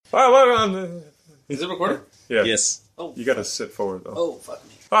Alright, welcome. Is it recording? Yeah. Yes. Oh. You gotta sit forward, though. Oh, fuck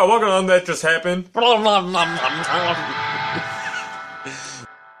me. Alright, welcome on That Just Happened. Welcome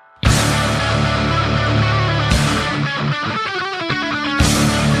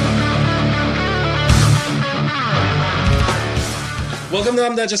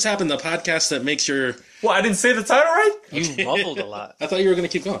to That Just Happened, the podcast that makes your... Well, I didn't say the title right? You mumbled a lot. I thought you were going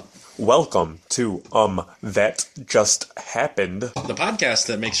to keep going. Welcome to, That Just Happened. The podcast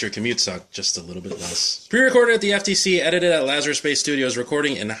that makes your commute suck just a little bit less. Pre-recorded at the FTC, edited at Lazarus Space Studios,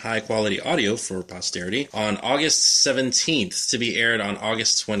 recording in high-quality audio for posterity on August 17th, to be aired on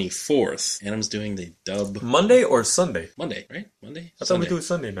August 24th. Adam's doing the dub... Monday or Sunday? Monday, right? Monday? I thought we do it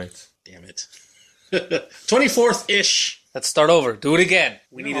Sunday nights. Damn it. 24th-ish. Let's start over. Do it again.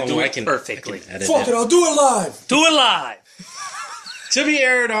 We need to do it I perfectly. can edit Fuck it, I'll do it live! Do it live! To be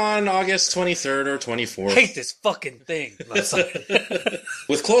aired on August 23rd or 24th. Hate this fucking thing. No, sorry.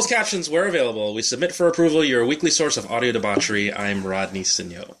 With closed captions where available, we submit for approval your weekly source of audio debauchery. I'm Rodney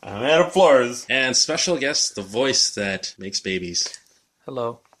Sinio. I'm Adam Flores. And special guest, the voice that makes babies.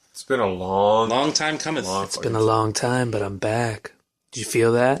 Hello. It's been a long time coming. It's been a long time, but I'm back. Did you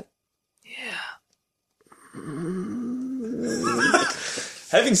feel that? Yeah.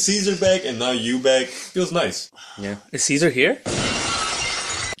 Having Caesar back and now you back feels nice. Yeah. Is Caesar here?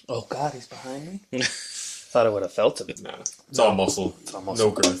 Oh, God, he's behind me? Thought I would have felt him. Nah, it's all muscle. It's all muscle.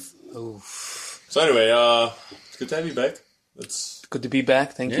 No girth. Oof. So anyway, it's good to have you back. It's good to be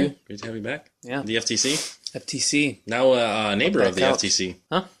back. Thank you. Great to have you back. Yeah. The FTC. FTC. Now a neighbor of the couch. FTC.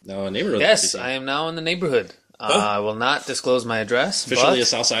 Huh? Now a neighbor of Yes, the FTC. I am now in the neighborhood. I will not disclose my address. Officially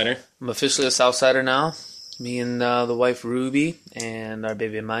but a Southsider. I'm officially a Southsider now. Me and the wife Ruby and our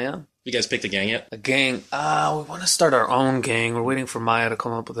baby Maya. You guys picked a gang yet? A gang. We want to start our own gang. We're waiting for Maya to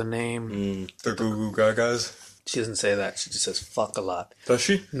come up with a name. the Goo Goo Gagas. She doesn't say that. She just says fuck a lot. Does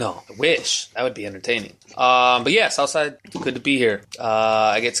she? No. I wish. That would be entertaining. But yeah, Southside, good to be here.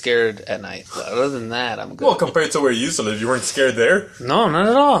 I get scared at night. But other than that, I'm good. Well, compared to where you used to live, you weren't scared there? No, not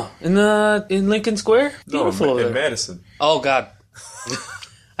at all. In Lincoln Square? Beautiful No, over in there. Madison. Oh, God.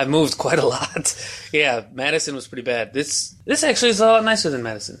 I've moved quite a lot. Yeah, Madison was pretty bad. This actually is a lot nicer than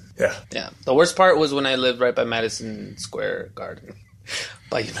Madison. Yeah. Yeah. The worst part was when I lived right by Madison Square Garden.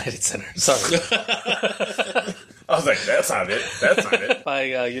 By United Center. Sorry. I was like, that's not it. That's not it.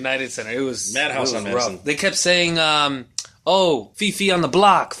 By United Center. It was Madhouse it was on rough. Madison. They kept saying, Fifi on the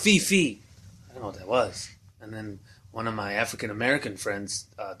block, Fifi. I don't know what that was. And then one of my African-American friends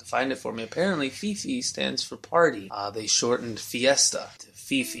defined it for me. Apparently, Fifi stands for party. They shortened fiesta to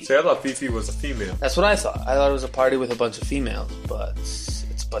Fifi. See, I thought Fifi was a female. That's what I thought. I thought it was a party with a bunch of females, but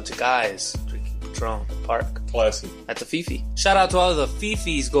it's a bunch of guys drinking Patron at the park. Classy. At the Fifi. Shout out to all the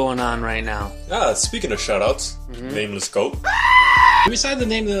Fifis going on right now. Speaking of shoutouts, Nameless Goat. Beside the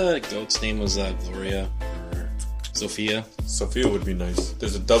name, the goat's name was Gloria or Sophia. Sophia would be nice.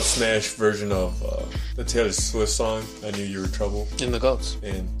 There's a dub smash version of the Taylor Swift song, I Knew You Were Trouble. In the goats.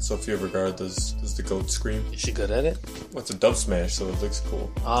 And Sophia Vergara does the goat scream. Is she good at it? Well, it's a dub smash, so it looks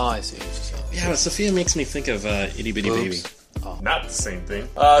cool. Oh, I see what you're saying. Yeah, but Sophia makes me think of Itty Bitty Baby. Oops. Oh. Not the same thing.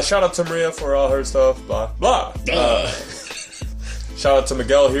 Shout out to Maria for all her stuff. Blah, blah. Shout out to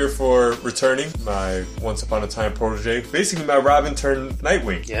Miguel here for returning, my once upon a time protege. Basically, my Robin turned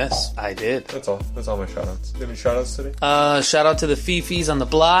Nightwing. Yes, I did. That's all. That's all my shout outs. Do you have any shout outs today? Shout out to the Fifis on the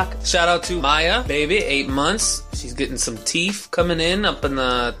block. Shout out to Maya, baby, 8 months. She's getting some teeth coming in up in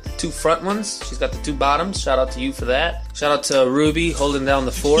the 2 front ones. She's got the 2 bottoms. Shout out to you for that. Shout out to Ruby holding down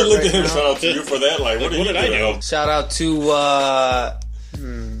the fort. Look right at him. now. Shout out to you for that. Like, what did I do? Shout out to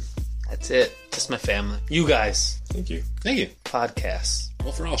that's it. Just my family. You guys. Thank you. Thank you. Podcasts.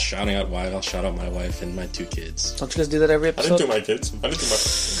 Well, for all shouting out wife, I'll shout out my wife and my 2 kids. Don't you guys do that every I episode? didn't do my kids.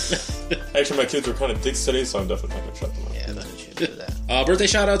 Actually, my kids were kind of dicks today, so I'm definitely not going to shout them out. Yeah, that you should do that. Birthday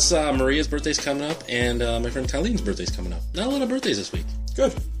shout outs. Maria's birthday's coming up, and my friend Colleen's birthday's coming up. Not a lot of birthdays this week.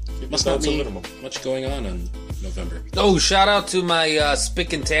 Good. Keep Must it down not to a be minimum. much going on November. Oh, shout out to my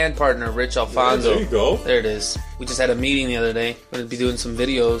spick and tan partner, Rich Alfonso. Yeah, there you go. There it is. We just had a meeting the other day. We're going to be doing some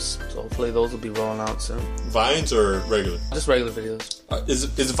videos, so hopefully those will be rolling out soon. Vines or regular? Just regular videos.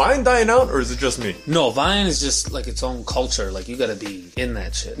 Is Vine dying out, or is it just me? No, Vine is just like its own culture. Like, you got to be in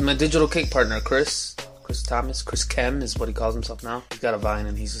that shit. My digital cake partner, Chris Thomas, Chris Kem is what he calls himself now. He's got a Vine,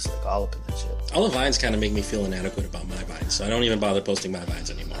 and he's just like all up in that shit. All the Vines kind of make me feel inadequate about my Vines, so I don't even bother posting my Vines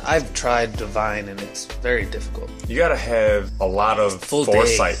anymore. I've tried to Vine, and it's very difficult. You gotta have a lot of Full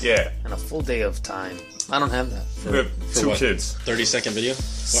foresight. day. Yeah. And a full day of time. I don't have that. We have 2 what? kids. 30-second video?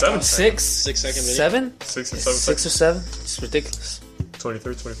 7 6? 6-second video? 7? 6 and 7 6 or 7? It's ridiculous.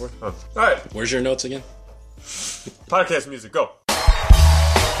 23, 24. Oh. Alright. Where's your notes again? Podcast music, go.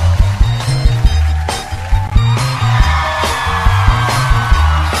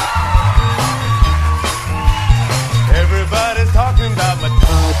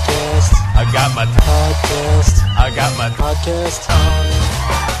 podcast time.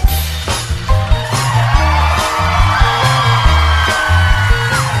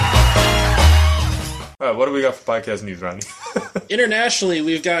 All right, what do we got for podcast news, Rodney? Internationally,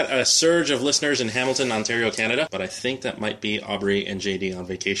 we've got a surge of listeners in Hamilton, Ontario, Canada, but I think that might be Aubrey and JD on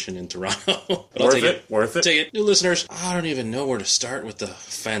vacation in Toronto. But I'll take it. Worth it. Take it. New listeners, I don't even know where to start with the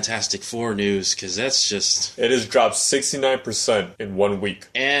Fantastic Four news, because that's just... It has dropped 69% in 1 week.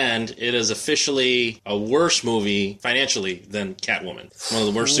 And it is officially a worse movie, financially, than Catwoman. One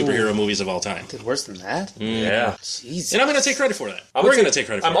of the worst superhero movies of all time. Did worse than that? Yeah. Jesus. And I'm going to take credit for that. We're going to take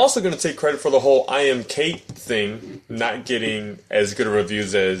credit for it. I'm also going to take credit for the whole I Am Kate thing not getting as good of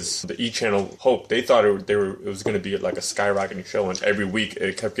reviews as the E! Channel hoped. They thought it was going to be like a skyrocketing show, and every week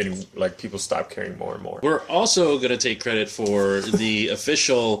it kept getting, like, people stopped caring more and more. We're also going to take credit for the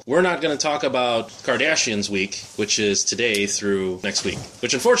official, we're not going to talk about Kardashians week, which is today through next week.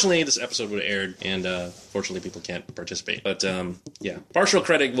 Which, unfortunately, this episode would have aired, and fortunately people can't participate. But, yeah. Partial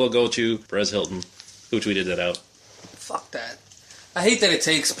credit will go to Perez Hilton, who tweeted that out. Fuck that. I hate that it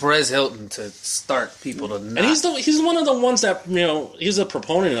takes Perez Hilton to start people to not... And he's one of the ones that, he's a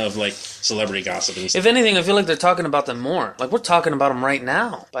proponent of, like, celebrity gossip. And If anything, I feel like they're talking about them more. Like, we're talking about them right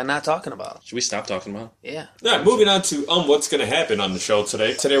now by not talking about them. Should we stop talking about it? Yeah. Yeah, moving on to what's going to happen on the show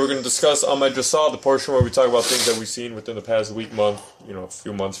today. Today we're going to discuss I Just Saw, the portion where we talk about things that we've seen within the past week, month, a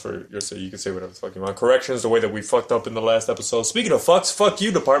few months for your say. You can say whatever the fuck you want. Corrections, the way that we fucked up in the last episode. Speaking of fucks, fuck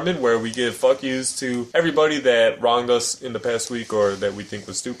you department, where we give fuck yous to everybody that wronged us in the past week or that we think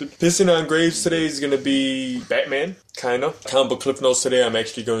was stupid. Pissing on graves today is going to be Batman. Kind of. Comic book clip notes today, I'm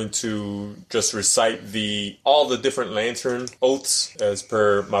actually going to just recite all the different Lantern oaths as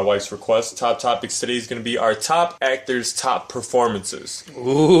per my wife's request. Top topics today is going to be our top actors' top performances.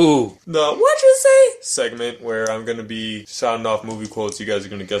 Ooh. The what you say segment where I'm going to be shouting off movie quotes. You guys are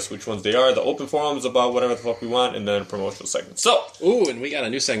going to guess which ones they are. The open forums about whatever the fuck we want, and then a promotional segment. So. Ooh, and we got a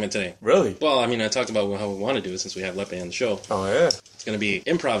new segment today. Really? Well, I talked about how we want to do it since we have Lepe on the show. Oh, yeah. It's going to be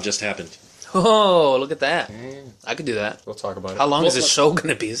Improv Just Happened. Oh, look at that. I could do that. We'll talk about it. How long is this show going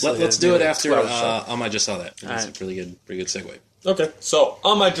to be? Let's do it after I Just Saw That. That's right. a pretty good segue. Okay, so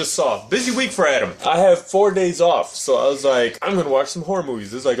I Just Saw. Busy week for Adam. I have 4 days off, so I was like, I'm going to watch some horror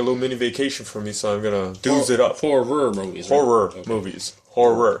movies. This is like a little mini vacation for me, so I'm going to dooze it up. Horror movies. Right? Horror movies.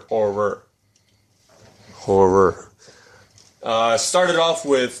 Horror. Started off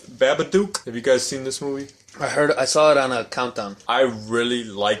with Babadook. Have you guys seen this movie? I saw it on a countdown. I really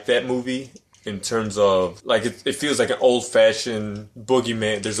like that movie in terms of, like, it feels like an old-fashioned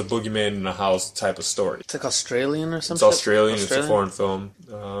boogeyman. There's a boogeyman in the house type of story. It's like Australian or something? It's Australian. It's a foreign film.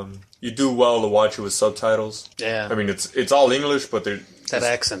 You do well to watch it with subtitles. Yeah. I mean, it's all English, but that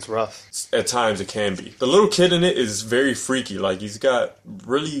accent's rough. At times it can be. The little kid in it is very freaky. Like, he's got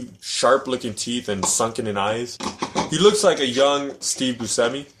really sharp-looking teeth and sunken-in eyes. He looks like a young Steve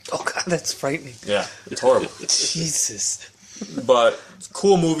Buscemi. Oh, God, that's frightening. Yeah, it's horrible. Jesus. But,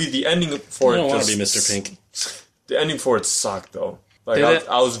 cool movie. The ending for I it don't want to be Mr. Pink. The ending for it sucked, though. Like, Did it?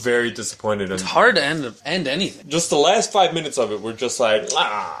 I was very disappointed. It's hard to end anything. Just the last 5 minutes of it were just like,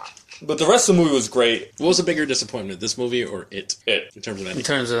 ah. But the rest of the movie was great. What was a bigger disappointment, this movie or It? It. In terms of ending. In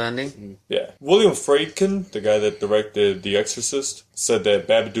terms of ending? Yeah. William Friedkin, the guy that directed The Exorcist, said that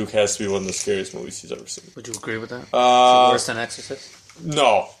Babadook has to be one of the scariest movies he's ever seen. Would you agree with that? Worse than Exorcist?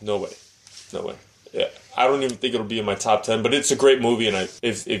 No way. Yeah, I don't even think it'll be in my top 10, but it's a great movie, and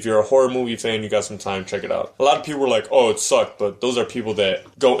if you're a horror movie fan, you got some time, check it out. A lot of people were like, oh, it sucked, but those are people that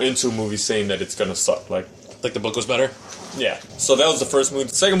go into a movie saying that it's gonna suck. Like the book was better? Yeah. So that was the first movie.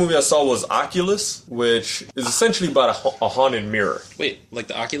 The second movie I saw was Oculus, which is essentially about a haunted mirror. Wait, like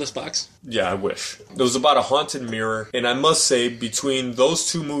the Oculus box? Yeah, I wish. It was about a haunted mirror, and I must say, between those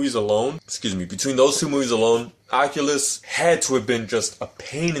two movies alone, Oculus had to have been just a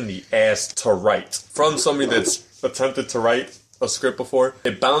pain in the ass to write. From somebody that's attempted to write a script before,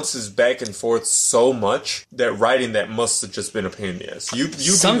 it bounces back and forth so much that writing that must have just been a pain in the ass.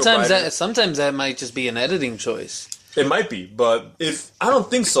 Sometimes that might just be an editing choice. It might be, but I don't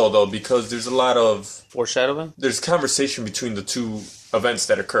think so though, because there's a lot of foreshadowing. There's conversation between the two events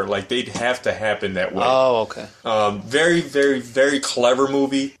that occur. Like, they'd have to happen that way. Oh, okay. Very, very, very clever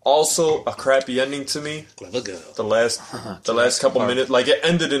movie. Also, a crappy ending to me. Clever girl. The last couple minutes. Like, it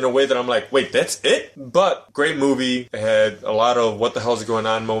ended in a way that I'm like, wait, that's it? But, great movie. It had a lot of what the hell's going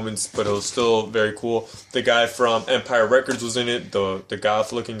on moments, but it was still very cool. The guy from Empire Records was in it. The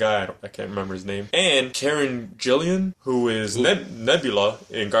goth-looking guy. I can't remember his name. And Karen Gillian, who is Nebula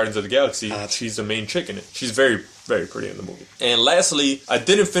in Guardians of the Galaxy. She's the main chick in it. She's very, very pretty in the movie. And lastly, I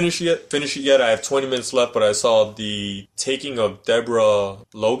didn't finish it yet. I have 20 minutes left, but I saw The Taking of Deborah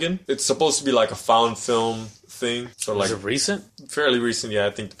Logan. It's supposed to be like a found film thing. So Was like it recent? fairly recent, yeah,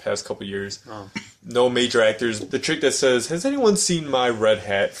 I think the past couple years. Oh. No major actors. The chick that says, "Has anyone seen my red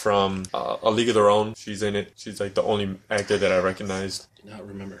hat from A League of Their Own?" She's in it. She's like the only actor that I recognized. I do not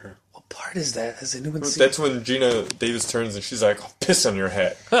remember her. What part is that? Has anyone seen? That's when Gina Davis turns and she's like, "Oh, piss on your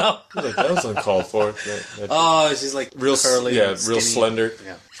hat." Oh. I was like, that was uncalled for. That Oh, she's like real curly, yeah, and skinny. real slender.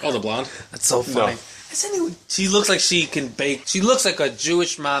 Yeah, Oh, the blonde? that's so funny. No. Has anyone? She looks like she can bake. She looks like a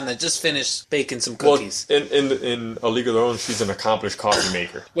Jewish mom that just finished baking some Well, cookies. in A League of Their Own, she's an accomplished coffee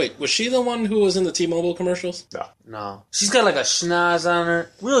maker. Wait, was she the one who was in the T-Mobile commercials? No. No, she's got like a schnoz on her,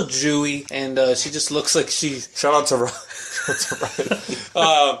 real Jewy, and she just looks like she's. Shout out to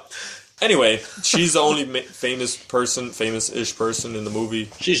Ryan. Anyway, she's the only famous-ish person in the movie.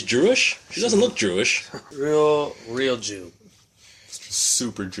 She's Jewish? She doesn't look Jewish. Real Jew.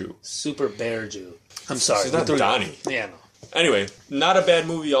 Super Jew. Super bear Jew. I'm sorry. She's not Donnie. Yeah, no. Anyway, not a bad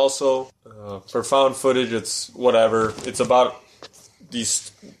movie also. For found footage, it's whatever. It's about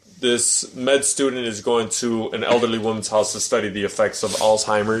this med student is going to an elderly woman's house to study the effects of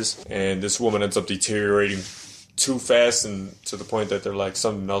Alzheimer's, and this woman ends up deteriorating too fast and to the point that they're like,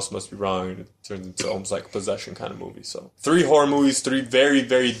 something else must be wrong, and it turns into almost like a possession kind of movie. So 3 horror movies, 3 very,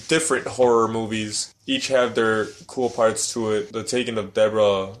 very different horror movies. Each have their cool parts to it. The Taking of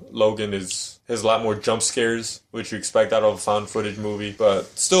Deborah Logan has a lot more jump scares, which you expect out of a found footage movie, but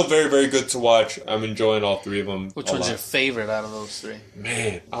still very, very good to watch. I'm enjoying all 3 of them. Which one's your favorite out of those 3?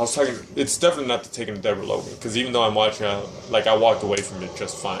 Man, I was talking. It's definitely not The Taking of Deborah Logan, because even though I'm watching, I walked away from it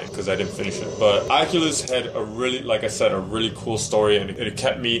just fine because I didn't finish it. But Oculus had a really, like I said, a really cool story, and it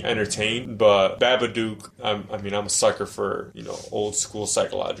kept me entertained. But Babadook, I'm a sucker for old school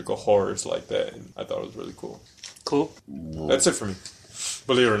psychological horrors like that, and I thought it was really cool. Cool. That's it for me.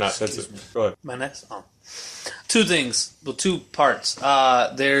 Believe it or not, that's it. Go ahead. My next? Oh. 2 things. Well, 2 parts.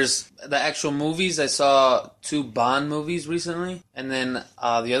 There's the actual movies. I saw 2 Bond movies recently. And then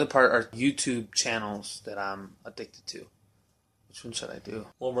the other part are YouTube channels that I'm addicted to. Which one should I do?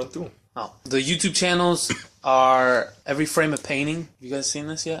 We'll run through them. Oh, the YouTube channels are Every Frame of Painting. You guys seen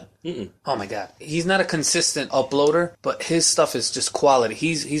this yet? Mm-mm. Oh my god. He's not a consistent uploader, but his stuff is just quality.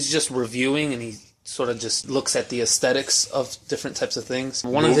 He's just reviewing, and he sort of just looks at the aesthetics of different types of things.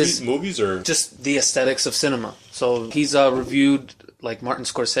 One of his movies or just the aesthetics of cinema. So he's reviewed like Martin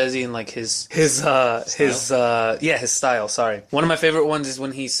Scorsese and like his style. Sorry. One of my favorite ones is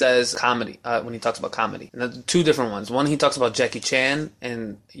when he says comedy. When he talks about comedy. And 2 different ones. One, he talks about Jackie Chan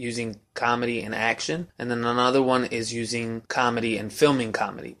and using comedy and action, and then another one is using comedy and filming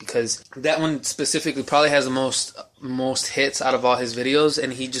comedy, because that one specifically probably has the most hits out of all his videos,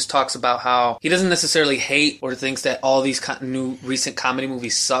 and he just talks about how he doesn't necessarily hate or thinks that all these new recent comedy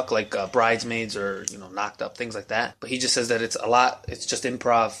movies suck, like Bridesmaids or Knocked Up, things like that, but he just says that it's just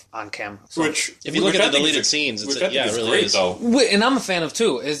improv on camera. So, if you look at the deleted scenes, it really great, is. Though. And I'm a fan of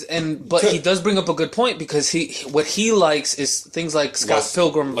too. But he does bring up a good point, because what he likes is things like Scott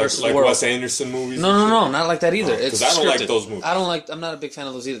Pilgrim versus the World. Wes Anderson movies. No, not like that either. Because I don't like those movies. I'm not a big fan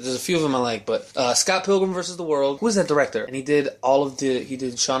of those either. There's a few of them I like, but Scott Pilgrim versus the World. Who is that director? And he did he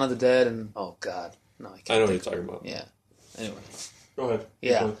did Shaun of the Dead, and oh god, no, I can't. I know what you're talking about. Yeah. Anyway. Go ahead.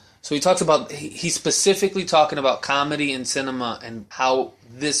 Yeah. So he talks about, he's specifically talking about comedy in cinema and how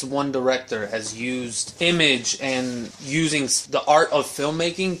this one director has used image and using the art of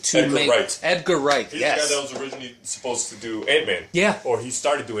filmmaking to Edgar make... Wright. Edgar Wright, He's yes. the guy that was originally supposed to do Ant-Man. Yeah. Or he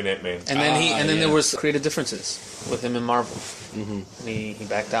started doing Ant-Man. And then there was creative differences with him in Marvel. Mm-hmm. And he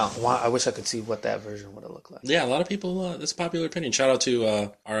backed out. Wow, I wish I could see what that version would have looked like. Yeah, a lot of people, that's a popular opinion. Shout out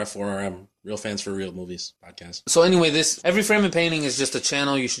to RF4RM, Real Fans for Real Movies podcast. So anyway, this Every Frame of Painting is just a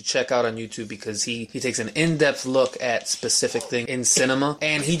channel you should check out on YouTube, because he takes an in-depth look at specific things in cinema.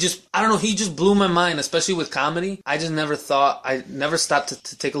 And he just blew my mind, especially with comedy. I never stopped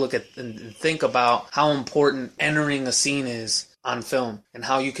to take a look at and think about how important entering a scene is on film, and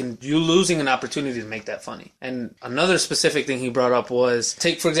how you're losing an opportunity to make that funny. And another specific thing he brought up was,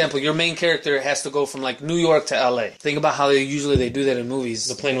 take for example, your main character has to go from like New York to LA. Think about how they do that in movies.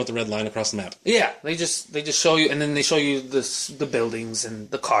 The plane with the red line across the map. Yeah, they just show you, and then they show you the buildings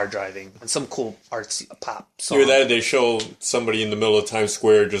and the car driving and some cool artsy pop song. Either that, they show somebody in the middle of Times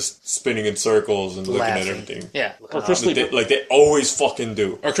Square just spinning in circles and looking at everything. Yeah, or like they always fucking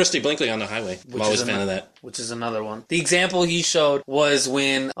do. Or Christy Blinkley on the highway. I'm always a fan of that. Which is another one. The example he showed was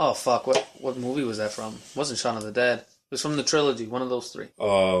when... Oh, fuck. What movie was that from? It wasn't Shaun of the Dead. It was from the trilogy. One of those 3.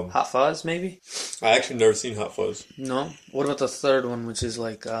 Hot Fuzz, maybe? I actually never seen Hot Fuzz. No? What about the third one, which is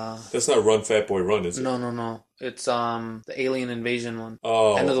like... That's not Run, Fat Boy, Run, is it? No. It's the alien invasion one.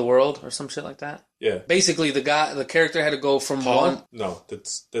 Oh. End of the World or some shit like that. Yeah. Basically, the character had to go from Paul? one... No,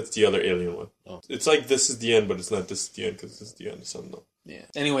 that's the other alien one. Oh. It's like this is the end, but it's not this is the end because this is the end. So no. Yeah.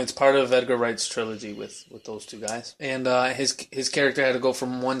 Anyway, it's part of Edgar Wright's trilogy with those two guys. And his character had to go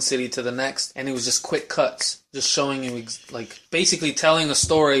from one city to the next, and it was just quick cuts, just showing you like basically telling a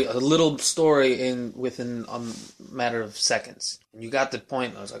story, a little story within a matter of seconds. And you got the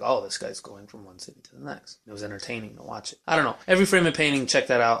point. I was like, oh, this guy's going from one city to the next. It was entertaining to watch it. I don't know. Every Frame of Painting, check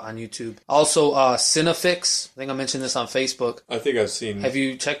that out on YouTube. Also, Cinefix. I think I mentioned this on Facebook. I think I've seen. Have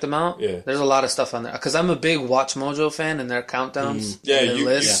you checked them out? Yeah. There's a lot of stuff on there. Because I'm a big Watch Mojo fan and their countdowns. Yeah, their you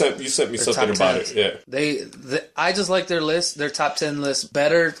lists, sent me their something top about 10s. it. Yeah. I just like their list, their top 10 list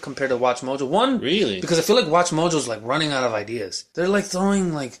better compared to Watch Mojo. One, Really? because I feel like Watch Mojo's like running out of ideas. They're like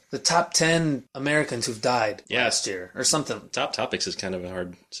throwing like the top 10 Americans who've died last year or something. Top Topics is kind of a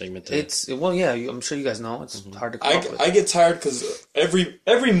hard segment to... I'm sure you guys know. It's hard to come up with. I get tired because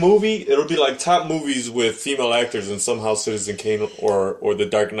every movie, it'll be like top movies with female actors, and somehow Citizen Kane or The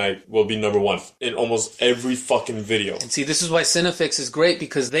Dark Knight will be number one in almost every fucking video. And see, this is why Cinefix is great,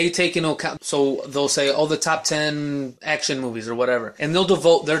 because they take into account, so they'll say, the top 10 action movies or whatever, and they'll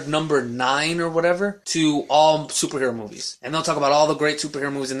devote their number 9 or whatever to all superhero movies. And they'll talk about all the great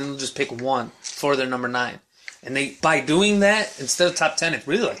superhero movies, and then they'll just pick one for their number 9. And by doing that, instead of top 10, it's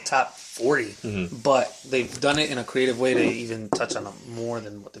really like top 40. Mm-hmm. But they've done it in a creative way to even touch on more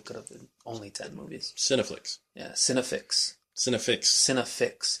than what they could have been. Only 10 movies. Cineflix. Yeah, Cinefix.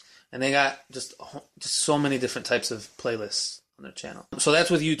 Cinefix. And they got just so many different types of playlists on their channel. So that's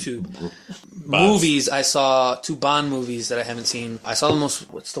with YouTube. Movies, I saw 2 Bond movies that I haven't seen. I saw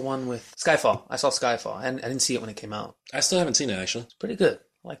what's the one with Skyfall? I saw Skyfall. And I didn't see it when it came out. I still haven't seen it, actually. It's pretty good.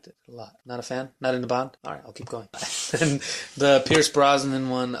 I liked it a lot. Not a fan? Not into Bond? All right, I'll keep going. And the Pierce Brosnan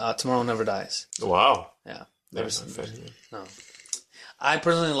one, Tomorrow Never Dies. Wow. Yeah. Never seen it. No. I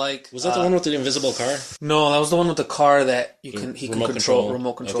personally like... Was that the one with the invisible car? No, that was the one with the car that he can control.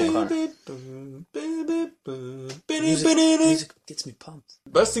 Remote control car. Music gets me pumped.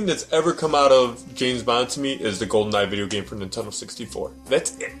 Best thing that's ever come out of James Bond to me is the GoldenEye video game for Nintendo 64.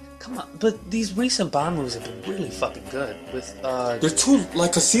 That's it. Come on, but these recent Bond movies have been really fucking good. With they're too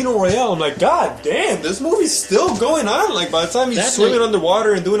like Casino Royale. I'm like, god damn, this movie's still going on. Like by the time he's swimming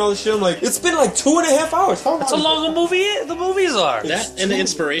underwater and doing all this shit, I'm like, it's been like 2.5 hours. That's how long the movies are. That and the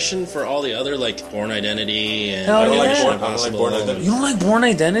inspiration for all the other like Bourne Identity and I don't like Bourne Identity. You don't like Bourne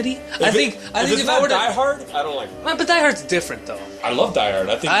Identity? I think if I were to Die Hard, I don't like it. But Die Hard's different though. I love Die Hard.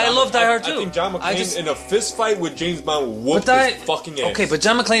 I love Die Hard too. I think John McClane in a fist fight with James Bond whooped his fucking ass. Okay, but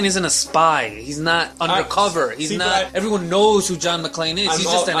John McClane isn't a spy. He's not undercover. He's not. Everyone knows who John McClane is. He's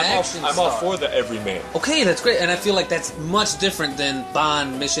just an action star. I'm all for the everyman. Okay, that's great, and I feel like that's much different than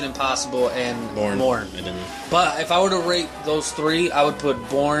Bond, Mission Impossible, and Bourne. But if I were to rate those 3, I would put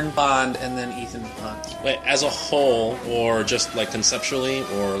Bourne, Bond, and then Ethan Hunt. Wait, as a whole, or just like conceptually,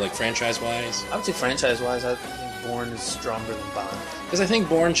 or like franchise-wise? I would say franchise-wise, I think Bourne is stronger than Bond. Because I think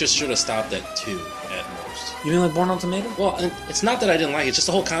Bourne just should have stopped at 2 at most. You didn't like Bourne Ultimatum? Well, it's not that I didn't like it. It's just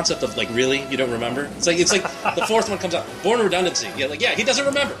the whole concept of like, really, you don't remember? It's like the 4th one comes out, Bourne redundancy. Yeah, like he doesn't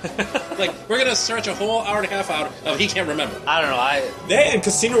remember. Like we're gonna stretch a whole hour and a half out of he can't remember. I don't know. That and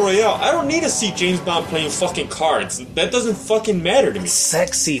Casino Royale. I don't need to see James Bond playing fucking cards. That doesn't fucking matter to me. It's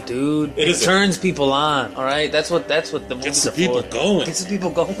sexy, dude. It turns people on. All right, that's what the movies are for. People going. Gets the people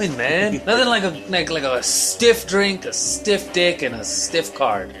going, man. Nothing like a stiff drink, a stiff dick, and a stiff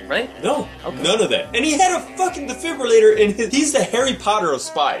card, right? No, none of that. And he had a fucking defibrillator in his... He's the Harry Potter of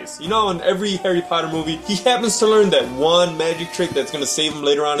spies. You know, in every Harry Potter movie, he happens to learn that one magic trick that's going to save him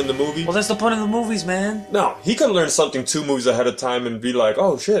later on in the movie. Well, that's the point of the movies, man. No, he could learn something 2 movies ahead of time and be like,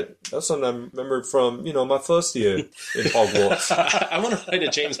 oh shit, that's something I remembered from, my first year in Hogwarts. I want to write a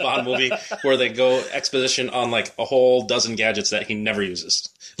James Bond movie where they go exposition on like a whole dozen gadgets that he never uses.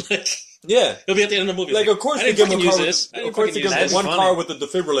 Yeah. He'll be at the end of the movie. Like, of course they give him one car car with a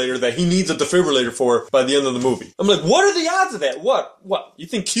defibrillator that he needs a defibrillator for by the end of the movie. I'm like, what are the odds of that? What? You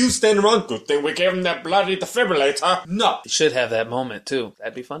think Q's standing around? Good thing we gave him that bloody defibrillator. No. You should have that moment, too.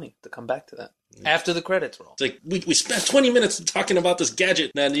 That'd be funny to come back to that. After the credits roll. It's like, we spent 20 minutes talking about this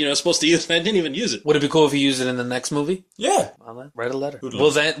gadget that, supposed to use, and I didn't even use it. Would it be cool if you used it in the next movie? Yeah. Well, write a letter.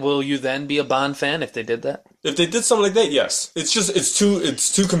 Will you then be a Bond fan if they did that? If they did something like that, yes. It's too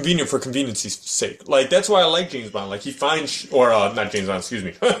convenient for convenience's sake. Like, that's why I like James Bond. Like, he finds, not James Bond, excuse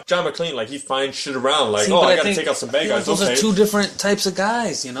me. John McClane, like, he finds shit around. Like, I gotta take out some bad guys. Those are 2 different types of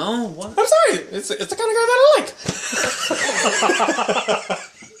guys, What? I'm sorry. It's the kind of guy that I like.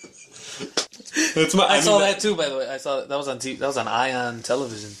 I saw that too, by the way. I saw that was on Ion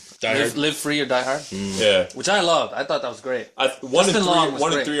Television. Die Hard. Live Free or Die Hard. Yeah. Which I loved. I thought that was great. One Justin Long and was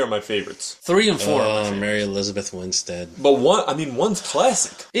one and great. three are my favorites. 3 and 4 are my Oh, favorites. Mary Elizabeth Winstead. But one's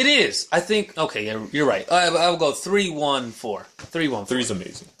classic. It is. I think, okay, yeah, you're right. I will go 3, 1, 4. 3, 1, 4. Three's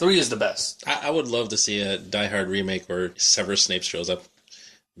amazing. 3 is the best. I would love to see a Die Hard remake where Severus Snape shows up.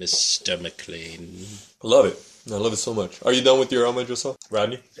 Mr. McLean. I love it. I love it so much. Are you done with your I Just Saw,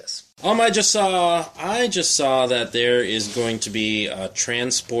 Rodney? Yes. I just saw that there is going to be a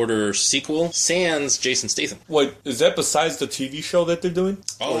Transporter sequel, sans Jason Statham. What, is that besides the TV show that they're doing?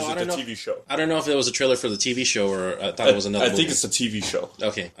 Oh, or is I it don't the know. TV show? I don't know if it was a trailer for the TV show or I thought it was another movie. I think it's the TV show.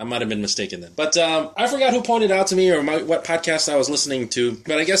 Okay, I might have been mistaken then. But I forgot who pointed out to me or what podcast I was listening to,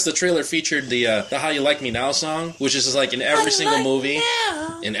 but I guess the trailer featured the How You Like Me Now song, which is like in every single movie,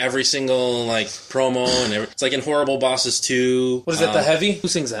 in every single like promo, and it's like in Horrible Bosses 2. What is that, The Heavy? Who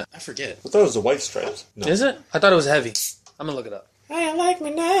sings that? I forget. I thought it was the White Stripes. No. Is it? I thought it was Heavy. I'm going to look it up. How You Like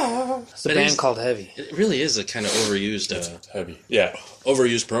Me Now. It's a It band is- called Heavy. It really is a kind of overused Heavy. Yeah.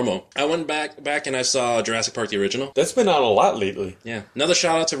 overused promo. I went back and I saw Jurassic Park the original. That's been on a lot lately. Yeah. Another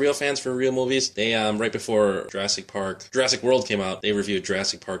shout out to Real Fans for Real Movies. They right before Jurassic World came out, they reviewed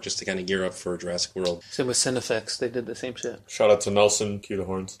Jurassic Park just to kind of gear up for Jurassic World. Same with Cinefx. They did the same shit. Shout out to Nelson. Cue the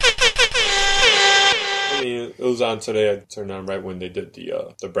horns. I mean, it was on today. I turned on right when they did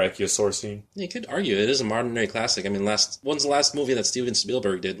the Brachiosaur scene. You could argue it is a modern day classic. I mean, when's the last movie that Steven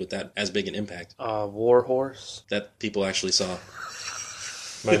Spielberg did with that as big an impact War Horse. that people actually saw?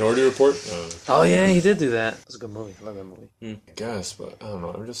 Minority Report? Oh, yeah, he did do that. It was a good movie. I love that movie. I guess, but I don't know.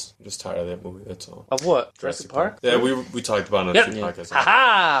 I'm just tired of that movie. That's all. Of what? Jurassic Park? Yeah, we talked about it on a few podcasts.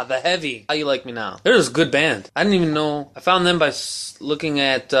 Haha, The Heavy. How You Like Me Now. They're just a good band. I didn't even know. I found them by looking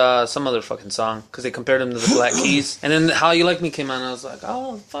at some other fucking song because they compared them to the Black Keys. And then How You Like Me came on and I was like,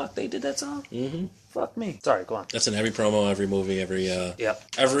 oh, fuck, they did that song? Mm-hmm. Fuck me. Sorry, go on. That's in every promo, every movie, Yep.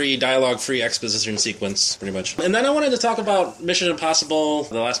 every dialogue-free exposition sequence, pretty much. And then I wanted to talk about Mission Impossible,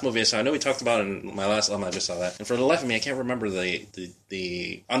 the last movie I saw. I know we talked about it in my last I just saw that. And for the life of me, I can't remember the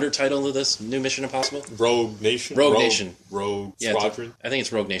undertitle of this new Mission Impossible. Rogue Nation? Rogue Squadron? I think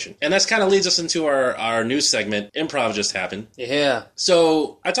it's Rogue Nation. And that kind of leads us into our news segment. Improv just happened. Yeah.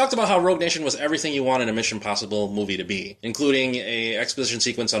 So I talked about how Rogue Nation was everything you wanted a Mission Impossible movie to be, including a exposition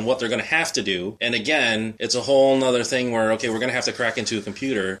sequence on what they're going to have to do. And again, it's a whole nother thing where, okay, we're going to have to crack into a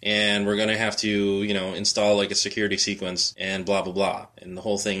computer and we're going to have to, install like a security sequence and blah, blah, blah. And the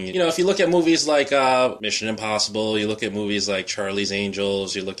whole thing, if you look at movies like Mission Impossible, you look at movies like Charlie's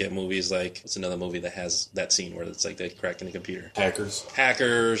Angels, you look at movies like, what's another movie that has that scene where it's like they crack in the computer? Hackers,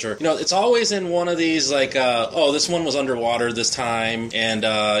 or, it's always in one of these like, this one was underwater this time and,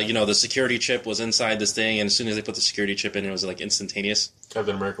 the security chip was inside this thing and as soon as they put the security chip in, it was like instantaneous.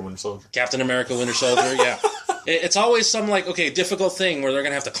 Captain America Winter Soldier, yeah. It's always some difficult thing where they're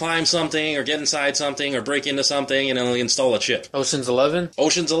going to have to climb something or get inside something or break into something and then they install a chip. Ocean's 11?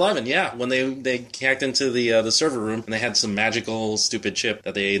 Ocean's 11, yeah. When they hacked into the server room and they had some magical stupid chip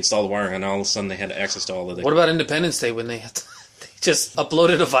that they installed the wiring and all of a sudden they had access to all of it. What about Independence Day when they just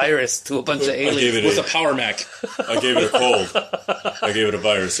uploaded a virus to a bunch of aliens with a Power Mac? I gave it a cold. I gave it a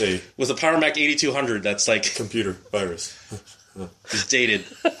virus, with a Power Mac 8200 that's like... computer virus. It's dated.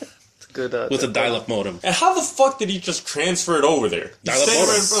 Good, with a dial-up modem. And how the fuck did he just transfer it over there? Dial-up modem.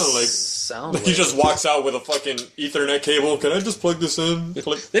 Right in front of, he just walks out with a fucking Ethernet cable. Can I just plug this in? They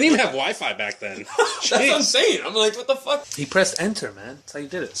didn't even have Wi-Fi back then. That's what I'm saying. I'm like, what the fuck? He pressed enter, man. That's how you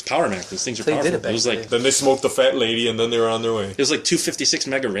did it. It's Power Mac. Those things are They powerful. did it back It was like... Then they smoked the fat lady, and then they were on their way. It was like 256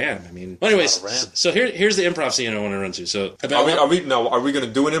 mega RAM. I mean... Anyways, so here's the improv scene I want to run to. So Are we going to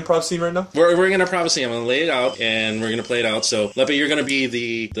do an improv scene right now? We're going to improv scene. I'm going to lay it out, and we're going to play it out. So, Lepe, you're going to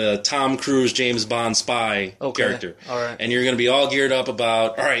be the Tom Cruise, James Bond spy character. All right. And you're going to be all geared up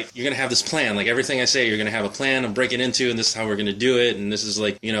about, all right, you're going to have this plan. Like, everything I say, you're going to have a plan of breaking into, and this is how we're going to do it. And this is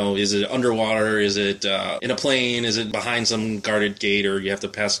like, is it underwater? Is it in a plane? Is it behind some guarded gate? Or you have to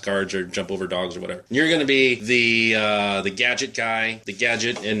pass guards or jump over dogs or whatever. And you're going to be the gadget guy, the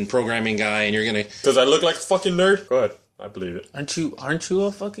gadget and programming guy, and you're going to... Because I look like a fucking nerd? Go ahead. I believe it. Aren't you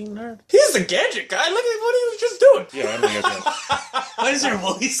a fucking nerd? He's a gadget guy. Look at what he was just doing. Yeah, I'm the gadget guy. Why is your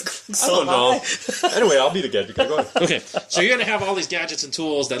voice so high? Anyway, I'll be the gadget guy. Go ahead. Okay, so you're going to have all these gadgets and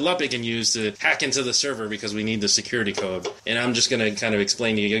tools that Lepe can use to hack into the server because we need the security code. And I'm just going to kind of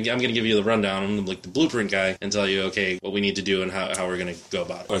explain to you. I'm going to give you the rundown. I'm like the blueprint guy and tell you, okay, what we need to do and how we're going to go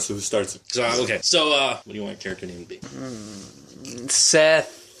about it. All right, so who starts it? So, what do you want your character name to be?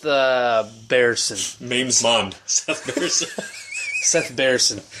 Seth Bearson. Name's Mond. Seth Bearson. Seth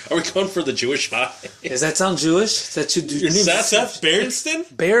Bearson. Are we going for the Jewish guy? Does that sound Jewish? Is that your name? Seth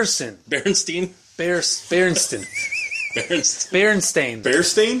Berenstain? Bearson. Berenstein? Bearenston. Berenstain.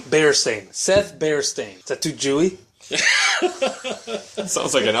 Bearstain? Bearstain. Seth Bearstain. Is that too Jewy?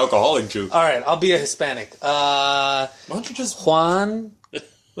 Sounds like an alcoholic Jew. All right, I'll be a Hispanic. Why don't you just... Juan...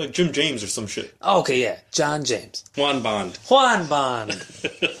 Like Jim James or some shit. Oh, okay, yeah. John James. Juan Bond. Juan Bond.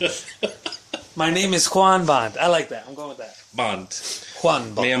 My name is Juan Bond. I like that. I'm going with that. Bond.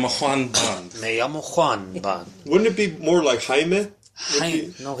 Juan Bond. Me llamo Juan Bond. Me llamo Juan Bond. Wouldn't it be more like Jaime?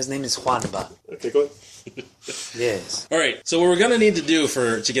 No, his name is Juan Bond. Okay, go ahead. Yes. All right. So what we're gonna need to do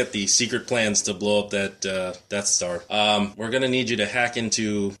to get the secret plans to blow up that Death Star, we're gonna need you to hack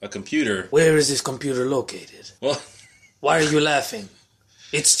into a computer. Where is this computer located? Well, Why are you laughing?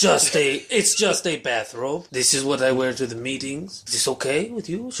 It's just a bathrobe. This is what I wear to the meetings. Is this okay with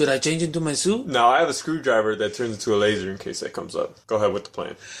you? Should I change into my suit? No, I have a screwdriver that turns into a laser in case that comes up. Go ahead with the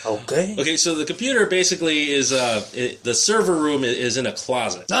plan. Okay. okay. So the computer basically is the server room is in a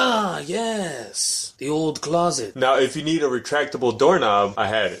closet. Ah, yes. The old closet. Now, if you need a retractable doorknob, I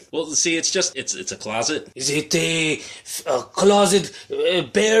had it. Well, see, it's a closet. Is it a closet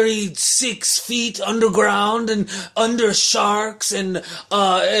buried 6 feet underground and under sharks and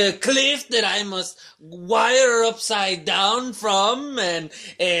a cliff that I must wire upside down from and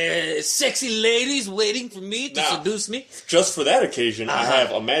sexy ladies waiting for me to seduce me? Just for that occasion, I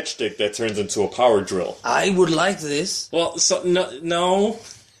have a matchstick that turns into a power drill. I would like this. Well, so no.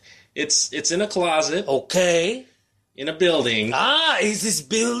 It's in a closet. Okay. In a building. Is this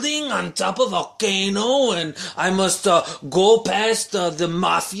building on top of a volcano and I must go past the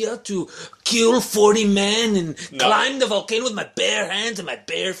mafia to kill 40 men and climb the volcano with my bare hands and my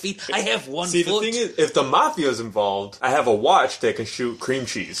bare feet? I have one foot. See, the thing is, if the mafia is involved, I have a watch that can shoot cream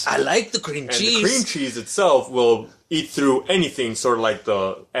cheese. I like the cream cheese. And the cream cheese itself will eat through anything, sort of like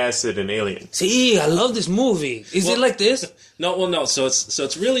the acid in Alien. See, I love this movie. Is it like this? No. So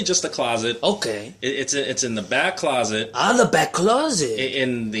it's really just a closet. Okay. It's in the back closet. The back closet.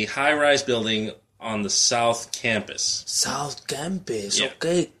 In the high-rise building on the South Campus. South Campus. Yeah.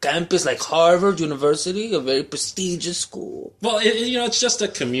 Okay, campus like Harvard University, a very prestigious school. Well, it's just a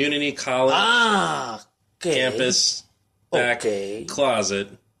community college. Okay. Campus back closet.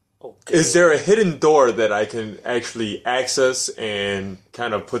 Okay. Is there a hidden door that I can actually access and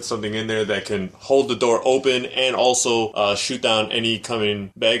kind of put something in there that can hold the door open and also shoot down any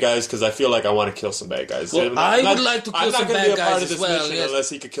coming bad guys? Because I feel like I want to kill some bad guys. Well, I would like to kill some bad guys as well. Yes. Unless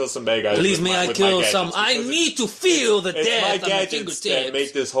he could kill some bad guys. Please, may I kill some? I need to feel the death on my fingertips fingertips. That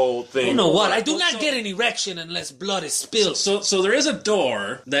make this whole thing. You know what? I do not get an erection unless blood is spilled. So there is a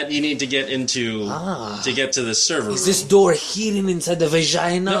door that you need to get into to get to the server room. Is this door hidden inside the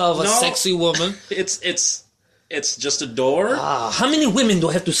vagina of a sexy woman? It's just a door. How many women do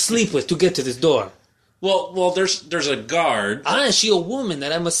I have to sleep with to get to this door? Well, there's a guard. Is she a woman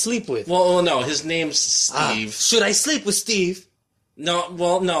that I must sleep with? Well, no, his name's Steve. Should I sleep with Steve?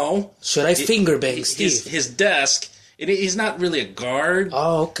 No. Should I finger bang Steve? His desk. He's not really a guard.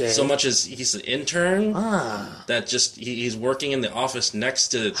 Oh, okay. So much as he's an intern. That just he's working in the office next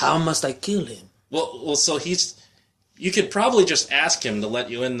to. How must I kill him? Well, so you could probably just ask him to let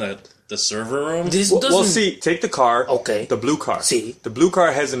you in the server room. Well, see, take the car. Okay. The blue car. See. The blue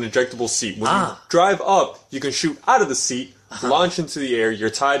car has an ejectable seat. When you drive up, you can shoot out of the seat, launch into the air. Your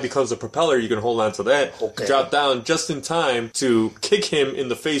tie becomes a propeller. You can hold on to that. Okay. Drop down just in time to kick him in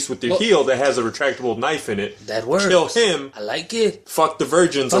the face with your heel that has a retractable knife in it. That works. Kill him. I like it. Fuck the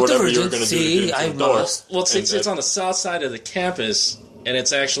virgins or whatever you were going to do. See, I must. Well, it's on the south side of the campus. And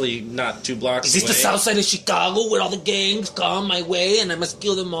it's actually not 2 blocks away. Is this the south side of Chicago where all the gangs come my way and I must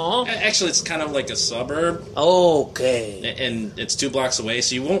kill them all? Actually, it's kind of like a suburb. Okay. And it's 2 blocks away,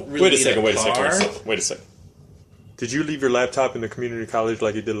 so you won't really need a car. Wait a second. Did you leave your laptop in the community college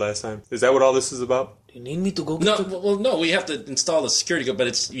like you did last time? Is that what all this is about? Do you need me to go No, we have to install the security code,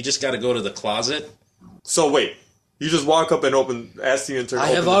 but you just got to go to the closet. So wait, you just walk up and ask the intern to open the door. I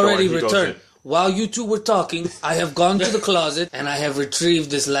have already returned. While you two were talking, I have gone to the closet and I have retrieved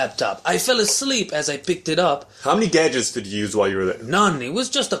this laptop. I fell asleep as I picked it up. How many gadgets did you use while you were there? None. It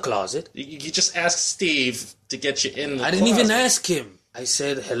was just a closet. You just asked Steve to get you in the closet. I didn't even ask him. I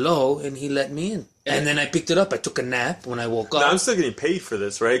said hello and he let me in. And then I picked it up. I took a nap when I woke up. Now, I'm still getting paid for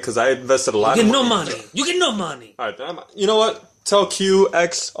this, right? Because I invested a lot of money. You get no money. All right, then you know what? Tell Q,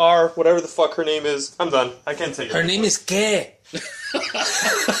 X, R, whatever the fuck her name is. I'm done. I can't take it. Her name is K.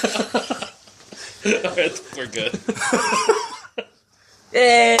 Alright, we're good.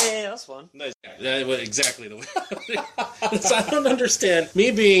 Hey, that's fun. Nice. Exactly the way. So I don't understand.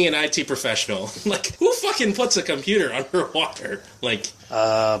 Me being an IT professional, like, who fucking puts a computer underwater? Like,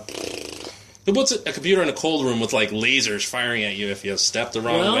 Who puts a computer in a cold room with, like, lasers firing at you if you step the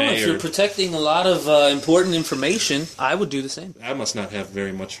wrong way? If you're protecting a lot of important information, I would do the same. I must not have very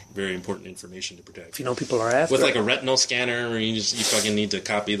important information to protect. If you know people are after. With, like, a retinal scanner where you fucking need to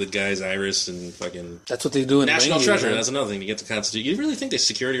copy the guy's iris and fucking... That's what they do in National Ringy, Treasure, right? that's another thing, to get the Constitution. You really think the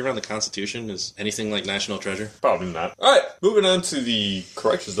security around the Constitution is anything like National Treasure? Probably not. Alright, moving on to the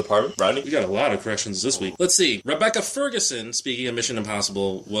corrections department. Rodney? We got a lot of corrections this week. Let's see. Rebecca Ferguson, speaking of Mission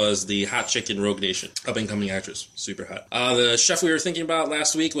Impossible, was the hot chick in Rogue Nation. Up-and-coming actress. Super hot. The chef we were thinking about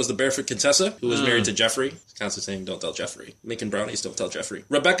last week was the Barefoot Contessa, who was married to Jeffrey. He's constantly saying, don't tell Jeffrey. Making brownies, don't tell Jeffrey.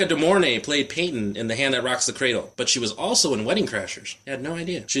 Rebecca De Mornay played Peyton in The Hand That Rocks the Cradle, but she was also in Wedding Crashers. I had no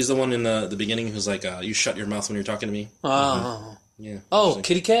idea. She's the one in the beginning who's like, you shut your mouth when you're talking to me. Oh. Yeah. Oh,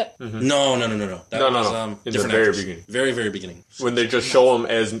 Kitty Cat? Mm-hmm. No. That was in different the very actress. beginning. Very, very beginning. When they just show them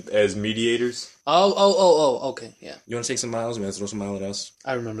as mediators. Oh, okay, yeah. You want to take some miles? You want to throw some mile at us?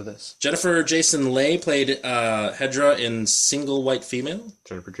 I remember this. Jennifer Jason Leigh played Hedra in Single White Female.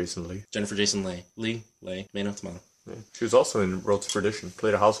 Jennifer Jason Leigh. Leigh. Man of Tomato. Yeah. She was also in Road to Perdition.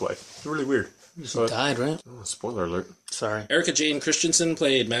 Played a housewife. It's really weird. She died, right? Oh, spoiler alert. Sorry. Erica Jane Christensen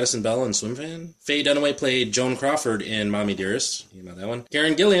played Madison Bell in Swim Fan. Faye Dunaway played Joan Crawford in Mommy Dearest. You know that one.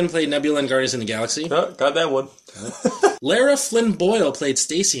 Karen Gillian played Nebula in Guardians of the Galaxy. Oh, got that one. Lara Flynn Boyle played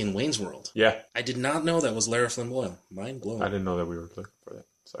Stacy in Wayne's World. Yeah. I did not know that was Lara Flynn Boyle. Mind blown. I didn't know that we were looking for that.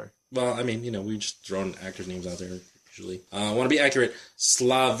 Sorry. Well, I mean, we just throwing actors' names out there usually. I want to be accurate.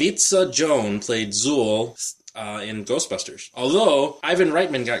 Slavica Joan played Zool in Ghostbusters. Although, Ivan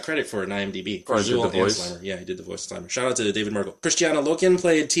Reitman got credit for it in IMDb. For Zool and Slimer. Yeah, he did the voice of Slimer. Shout out to David Merkel. Christiana Loken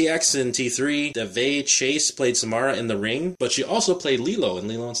played TX in T3. DeVay Chase played Samara in The Ring. But she also played Lilo in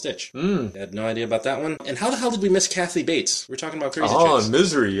Lilo and Stitch. I had no idea about that one. And how the hell did we miss Kathy Bates? We're talking about Crazy Chicks.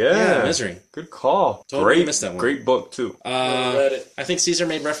 Misery, yeah. Yeah, Misery. Good call. Totally missed that one. Great book, too. I think Caesar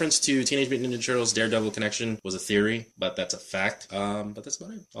made reference to Teenage Mutant Ninja Turtles' Daredevil connection was a theory, but that's a fact. But that's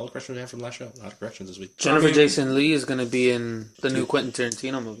about it. All the corrections we have from last show. A lot of corrections this week. Jennifer Jason Leigh is going to be in the new Quentin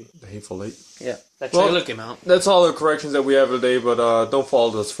Tarantino movie. The Hateful Eight. Yeah. That trailer came out. That's all the corrections that we have today, but don't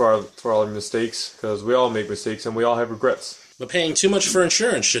fault us for all our mistakes, because we all make mistakes and we all have regrets. But paying too much for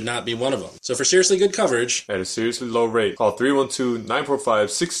insurance should not be one of them. So for seriously good coverage, at a seriously low rate, call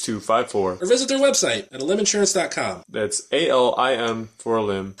 312-945-6254. Or visit their website at aliminsurance.com. That's ALIM for a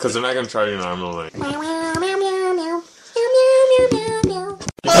limb, because they're not going to try to your arm line.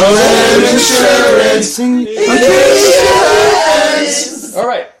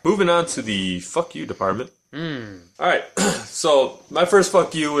 Alright, moving on to the fuck you department. Alright, so my first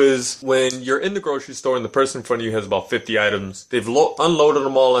fuck you is when you're in the grocery store and the person in front of you has about 50 items. They've unloaded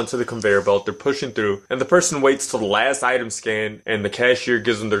them all onto the conveyor belt. They're pushing through. And the person waits till the last item scan and the cashier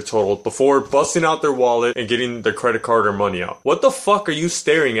gives them their total before busting out their wallet and getting their credit card or money out. What the fuck are you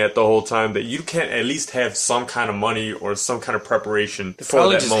staring at the whole time that you can't at least have some kind of money or some kind of preparation for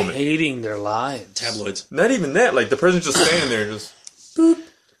that just moment? Hating their lives. Tabloids. Not even that. Like the person's just standing there just boop,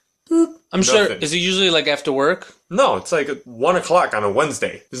 boop. I'm sure. Is it usually like after work? No, it's like 1 o'clock on a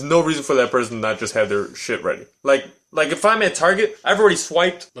Wednesday. There's no reason for that person to not just have their shit ready. Like if I'm at Target, I've already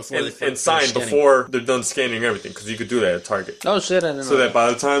swiped and signed before they're done scanning everything, because you could do that at Target. Oh shit, I didn't know. So that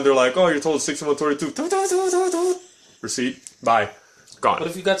by the time they're like, oh, you're told 6122, receipt, bye, gone. What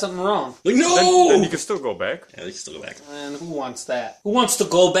if you got something wrong? Like, no! Then you can still go back. Yeah, they can still go back. And who wants that? Who wants to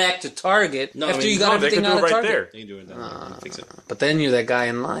go back to Target after you got everything out of Target? There. They can do it then. Fix it. But then you're that guy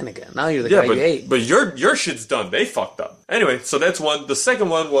in line again. Now you're the guy you hate. But your shit's done. They fucked up. Anyway, so that's one. The second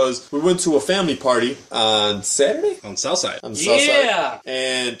one was we went to a family party on Saturday? On Southside. On the Southside.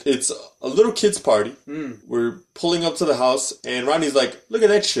 And it's a little kid's party. We're pulling up to the house, and Rodney's like, look at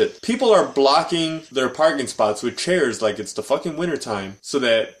that shit. People are blocking their parking spots with chairs like it's the fucking wintertime so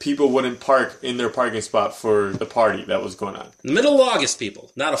that people wouldn't park in their parking spot for the party that was going on. Middle of August,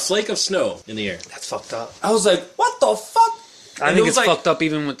 people. Not a flake of snow in the air. That's fucked up. I was like, what the fuck? I think it's fucked up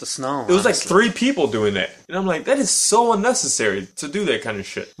even with the snow. It was like 3 people doing that. And I'm like, that is so unnecessary to do that kind of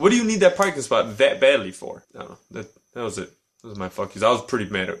shit. What do you need that parking spot that badly for? I don't know. That was it. That was my fuck yous. I was pretty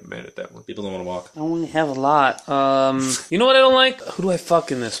mad at that one. People don't want to walk. I only have a lot. You know what I don't like? Who do I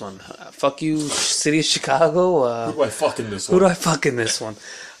fuck in this one? Fuck you, City of Chicago? Who do I fuck in this one? Who do I fuck in this one?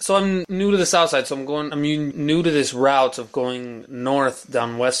 So I'm new to the south side, so I'm new to this route of going north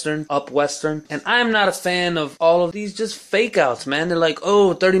down western, up western, and I'm not a fan of all of these just fake outs, man. They're like,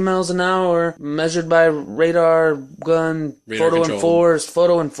 30 miles an hour, measured by radar gun, photo enforced,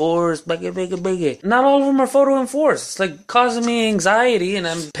 biggie. Not all of them are photo enforced. It's like causing me anxiety, and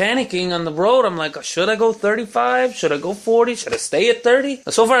I'm panicking on the road. I'm like, should I go 35? Should I go 40? Should I stay at 30?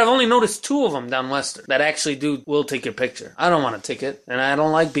 So far, I've only noticed 2 of them down western that actually will take your picture. I don't want a ticket, and I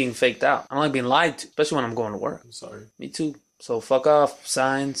don't like like being faked out. I don't like being lied to, especially when I'm going to work. I'm sorry. Me too. So fuck off,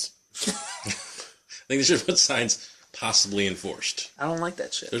 signs. I think they should put signs possibly enforced. I don't like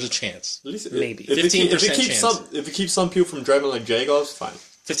that shit. There's a chance. At least Maybe. 15% chance. If it keeps some people from driving like Jaguars, fine.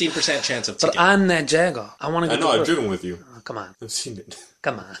 15% chance of But ticket. I'm that Jaguar. I want to I get know, to I've work. driven with you. Oh, come on. I've seen it.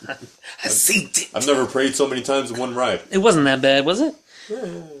 Come on. I seen it. I've never prayed so many times in one ride. It wasn't that bad, was it?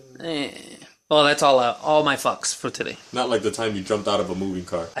 Well, that's all my fucks for today. Not like the time you jumped out of a moving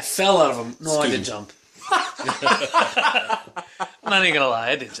car. I fell out of them. No, I Excuse did me. jump. I'm not even gonna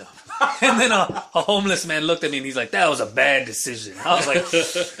lie, I did jump. And then a homeless man looked at me and he's like, that was a bad decision. I was like,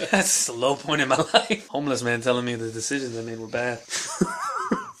 that's a low point in my life. Homeless man telling me the decisions I made were bad.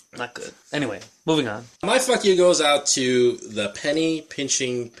 Not good. Anyway, moving on. My fuck you goes out to the penny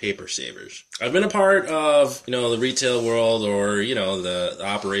pinching paper savers. I've been a part of, the retail world or, the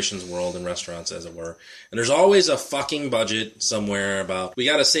operations world in restaurants, as it were. And there's always a fucking budget somewhere about, we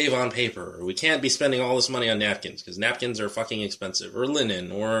gotta save on paper, or we can't be spending all this money on napkins, because napkins are fucking expensive, or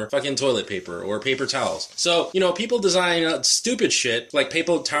linen, or fucking toilet paper, or paper towels. So, people design stupid shit, like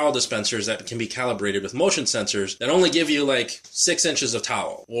paper towel dispensers that can be calibrated with motion sensors that only give you, 6 inches of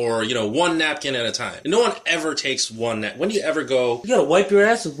towel, or, one napkin at a time. And no one ever takes one napkin. When do you ever go... You gotta wipe your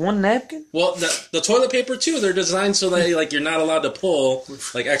ass with one napkin? Well, the toilet paper, too, they're designed so that, you're not allowed to pull,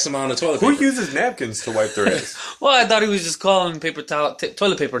 X amount of toilet paper. Who uses napkins to wipe their ass? Well, I thought he was just calling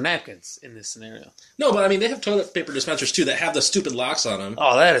toilet paper napkins in this scenario. No, but they have toilet paper dispensers, too, that have the stupid locks on them.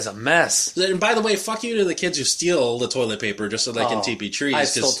 Oh, that is a mess. And by the way, fuck you to the kids who steal the toilet paper just so they can TP trees. I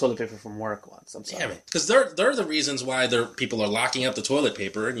stole toilet paper from work once. I'm sorry. Damn it. Because they're the reasons why people are locking up the toilet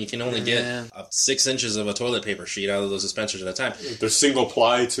paper, and you can only get 6 inches of a toilet paper sheet out of those dispensers at a time. They're single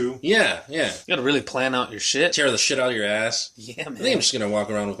ply, too. Yeah. You gotta really plan out your shit. Tear the shit out of your ass. Yeah, man. I think I'm just going to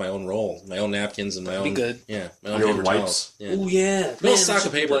walk around with my own roll, my own napkins, and my own... Be good. Yeah, my own Your paper own wipes. towels. Yeah. Oh, yeah. No Man, stock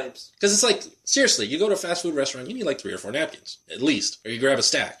of paper. wipes. Because it's seriously, you go to a fast food restaurant, you need 3 or 4 napkins, at least. Or you grab a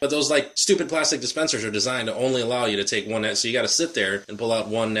stack. But those, stupid plastic dispensers are designed to only allow you to take one napkin. So you got to sit there and pull out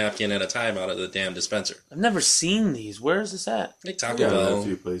one napkin at a time out of the damn dispenser. I've never seen these. Where is this at? Like Taco Yeah, Bell. a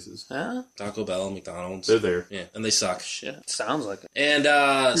few places. Huh? Taco Bell, McDonald's. They're there. Yeah, and they suck. Shit. Sounds like it. And,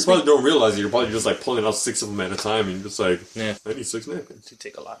 You probably don't realize it. You're probably just, pulling out 6 of them at a time, and you're just yeah. I need 6 napkins. You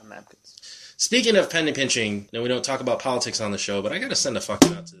take a lot of napkins. Speaking of penny pinching, we don't talk about politics on the show, but I gotta send a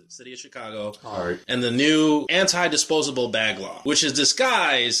fucking out to the city of Chicago. All right. And the new anti-disposable bag law, which is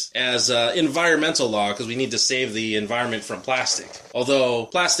disguised as environmental law because we need to save the environment from plastic. Although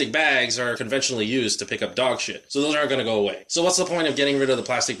plastic bags are conventionally used to pick up dog shit, so those aren't going to go away. So what's the point of getting rid of the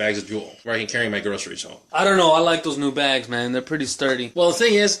plastic bags at Jewel, where I can carry my groceries home? I don't know. I like those new bags, man. They're pretty sturdy. Well, the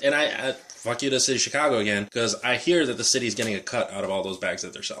thing is, and I fuck you to the city of Chicago again, because I hear that the city's getting a cut out of all those bags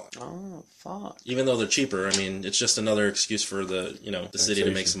that they're selling. Oh, fuck. Even though they're cheaper, it's just another excuse for the city to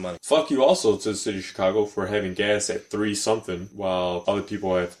make some money. Fuck you also to the city of Chicago for having gas at 3-something, while other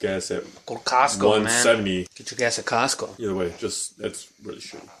people have gas at Go to Costco, 170. man. Get your gas at Costco. Either way, that's really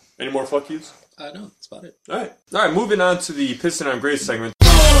shitty. Any more fuck yous? No, that's about it. All right, moving on to the Piston on Grade segment.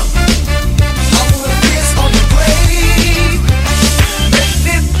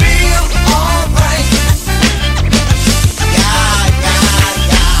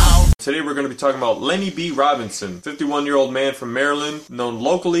 Today we're going to be talking about Lenny B. Robinson, 51-year-old man from Maryland, known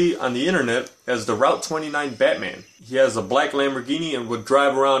locally on the internet as the Route 29 Batman. He has a black Lamborghini and would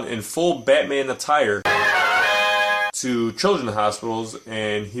drive around in full Batman attire to children's hospitals,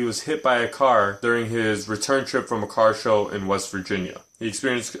 and he was hit by a car during his return trip from a car show in West Virginia. He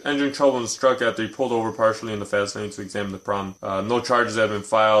experienced engine trouble and struck after he pulled over partially in the fast lane to examine the problem. No charges have been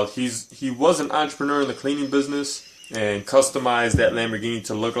filed. He was an entrepreneur in the cleaning business and customized that Lamborghini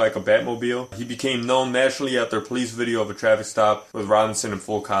to look like a Batmobile. He became known nationally after a police video of a traffic stop with Robinson in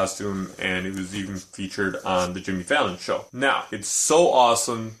full costume, and it was even featured on the Jimmy Fallon show. Now, it's so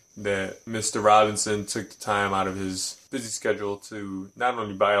awesome that Mr. Robinson took the time out of his busy schedule to not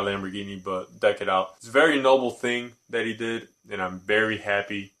only buy a Lamborghini, but deck it out. It's a very noble thing that he did, and I'm very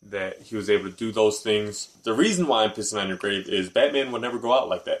happy that he was able to do those things. The reason why I'm pissing on your grave is Batman would never go out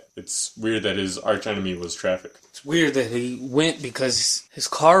like that. It's weird that his archenemy was traffic. It's weird that he went because his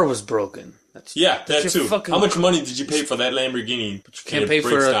car was broken. That's that too. Fucking... How much money did you pay for that Lamborghini? But you can't pay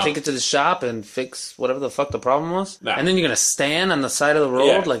for take it to the shop and fix whatever the fuck the problem was? Nah. And then you're going to stand on the side of the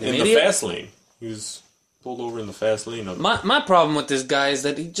road like an idiot? In the fast lane. He was pulled over in the fast lane. My problem with this guy is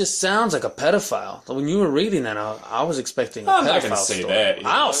that he just sounds like a pedophile. When you were reading that, I was expecting a pedophile I'm not going to say story. that.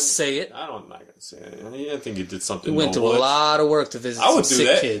 I'll say it. I'm not going to say it. I think he did something. He went to a lot of work to visit I would some do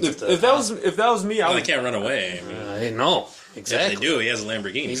sick that. kids. If that was me, I can't run away. I didn't know. Exactly. If they do, he has a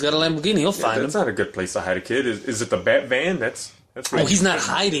Lamborghini. He's got a Lamborghini. He'll find him. That's not a good place to hide a kid. Is it the Bat van? That's That's Oh, he's not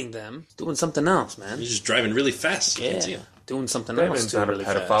hiding them. Doing something else, man. He's just driving really fast. You can't see Yeah, him. doing something else Batman's too not a really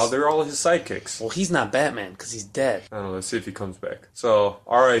pedophile. fast. They're all his sidekicks. Well, he's not Batman because he's dead. I don't know. Let's see if he comes back. So,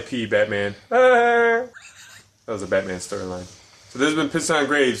 R.I.P. Batman. That was a Batman storyline. So there's been Pissing on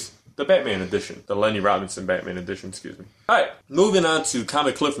Graves, the Batman edition. The Lenny Robinson Batman edition, excuse me. Alright, moving on to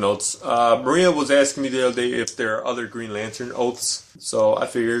comic cliff notes. Maria was asking me the other day if there are other Green Lantern oaths. So I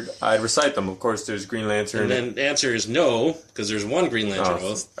figured I'd recite them. Of course, there's Green Lantern. And then the answer is no, because there's one Green Lantern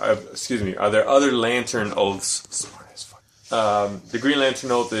oath. Excuse me. Are there other Lantern oaths? Smart as fuck. The Green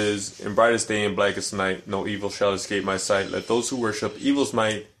Lantern oath is, in brightest day and blackest night, no evil shall escape my sight. Let those who worship evil's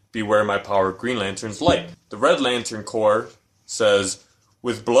might beware my power. Green Lantern's light. The Red Lantern Corps says,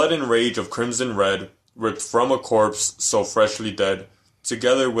 with blood and rage of crimson red, ripped from a corpse so freshly dead,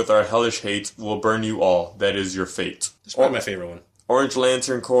 together with our hellish hate, we'll burn you all. That is your fate. That's probably my favorite one. Orange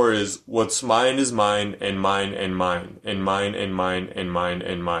Lantern Corps is, what's mine is mine, and mine and mine, and mine and mine, and mine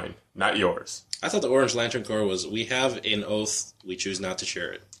and mine. Not yours. I thought the Orange Lantern Corps was, we have an oath, we choose not to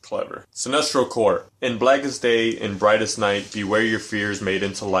share it. Clever. Sinestro Corps. In blackest day and brightest night, beware your fears made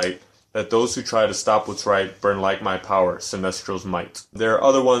into light. Let those who try to stop what's right burn like my power, Sinestro's might. There are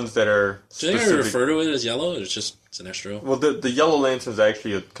other ones that are Do they ever refer to it as yellow, or it's just Sinestro? Well, the Yellow Lantern is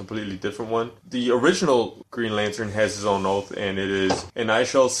actually a completely different one. The original Green Lantern has his own oath, and it is, and I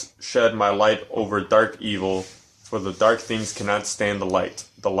shall shed my light over dark evil, for the dark things cannot stand the light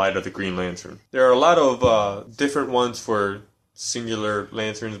of the Green Lantern. There are a lot of different ones for singular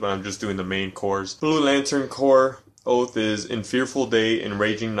lanterns, but I'm just doing the main cores. Blue Lantern Corps oath is, in fearful day and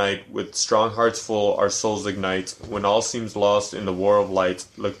raging night, with strong hearts full our souls ignite. When all seems lost in the war of light,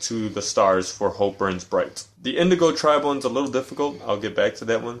 look to the stars for hope burns bright. The Indigo Tribe one's a little difficult. I'll get back to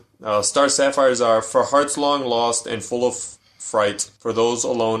that one. Star Sapphires are, for hearts long lost and full of fright, for those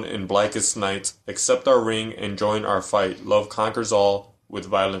alone in blackest night, accept our ring and join our fight. Love conquers all with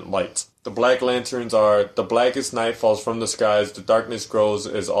violent light. The Black Lanterns are, the blackest night falls from the skies, the darkness grows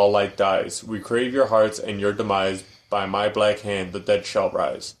as all light dies. We crave your hearts and your demise, by my black hand the dead shall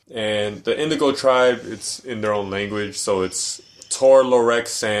rise. And the Indigo Tribe, it's in their own language, so it's Tor Lorek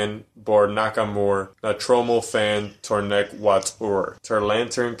San, Bor Nakamur, Natromo Fan, Tornek Wat Ur, Ter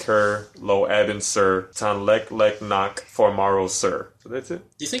Lantern Ker, Lo Abin Sir, Tan Lek Lek Nak, Formaro Sir. So that's it.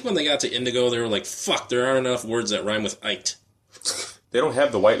 Do you think when they got to Indigo, they were like, fuck, there aren't enough words that rhyme with Ite? They don't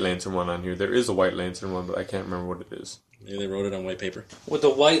have the White Lantern one on here. There is a White Lantern one, but I can't remember what it is. Maybe they wrote it on white paper. Would the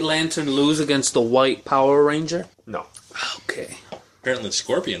White Lantern lose against the White Power Ranger? No. Okay. Apparently the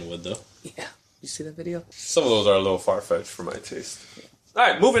Scorpion would, though. Yeah. You see that video? Some of those are a little far-fetched for my taste.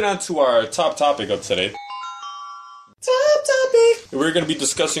 Alright, moving on to our top topic of today. Top topic! We're going to be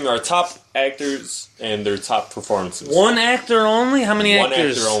discussing our top actors and their top performances. One actor only? How many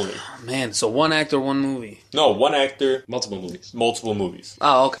actors? One actor only. Oh, man, so one actor, one movie. No, one actor, Multiple movies. multiple movies.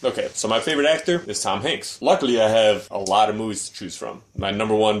 Oh, okay. Okay, so my favorite actor is Tom Hanks. Luckily, I have a lot of movies to choose from. My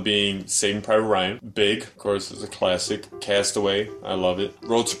number one being Saving Private Ryan. Big, of course, is a classic. Castaway, I love it.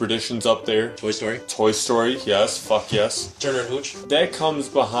 Road to Perdition's up there. Toy Story. Toy Story, yes, fuck yes. Turner and Hooch. That comes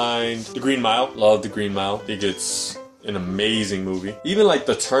behind The Green Mile. Love The Green Mile. I think it's an amazing movie. Even like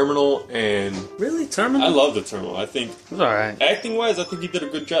The Terminal and... Really? Terminal? I love The Terminal. I think, It was alright. acting-wise, I think he did a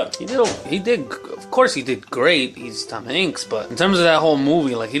good job. He did, of course he did great. He's Tom Hanks, but in terms of that whole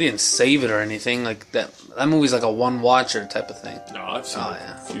movie, like, he didn't save it or anything. Like, that movie's like a one-watcher type of thing. No, I've seen it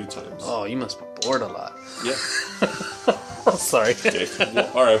yeah. a few times. Oh, you must be bored a lot. Yeah. Oh, sorry. Okay.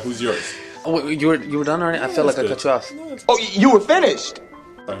 Well, all right, who's yours? Oh, wait, you were done already? I felt like I cut you off. Oh, you were finished.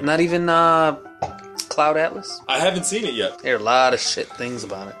 Not even, Cloud Atlas? I haven't seen it yet. There are a lot of shit things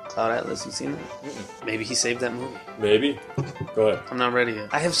about it. Cloud Atlas, you seen it? Maybe he saved that movie. Maybe. Go ahead. I'm not ready yet.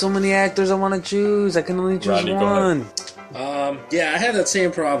 I have so many actors I want to choose. I can only choose Rodney, go one. Yeah, I had that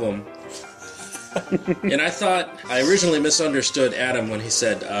same problem. And I originally misunderstood Adam when he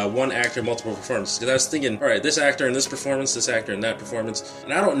said one actor, multiple performances. Because I was thinking, alright, this actor in this performance, this actor in that performance.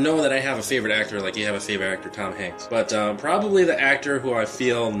 And I don't know that I have a favorite actor like you have a favorite actor, Tom Hanks. But probably the actor who I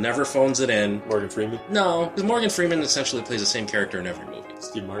feel never phones it in. Morgan Freeman? No, because Morgan Freeman essentially plays the same character in every movie.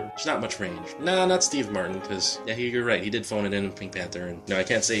 Steve Martin? There's not much range. Nah, not Steve Martin, because, yeah, you're right, he did phone it in Pink Panther, and no, I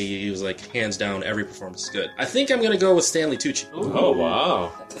can't say he was, like, hands down, every performance is good. I think I'm gonna go with Stanley Tucci. Oh, wow.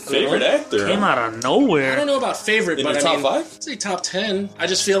 Favorite actor? Came out of nowhere. I don't know about favorite, In but your I top mean, five? I'd say top 10. I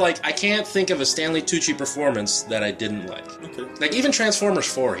just feel like I can't think of a Stanley Tucci performance that I didn't like. Okay. Like, even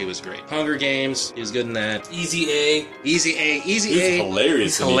Transformers 4, he was great. Hunger Games, he was good in that. Easy A. Easy A. He's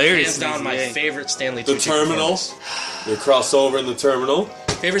hilarious. He's hilarious. Hands down, my Easy A. favorite Stanley The Tucci Terminal. performance. They cross over in The Terminal.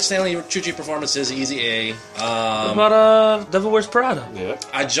 Favorite Stanley Tucci performance is Easy A. What about Devil Wears Prada? Yeah.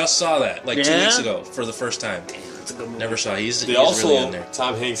 I just saw that, like 2 Yeah? weeks ago, for the first time. It's That's a good movie. Never saw. He's also really in there.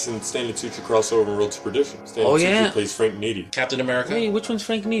 Tom Hanks and Stanley Tucci crossover in Road to Perdition. Stanley Tucci plays Frank Needy. Captain America. Wait, which one's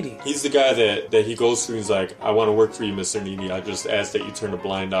Frank Needy? He's the guy that he goes to. He's like, I want to work for you, Mr. Needy. I just ask that you turn a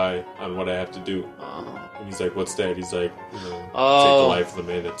blind eye on what I have to do. And he's like, what's that? He's like, take the life of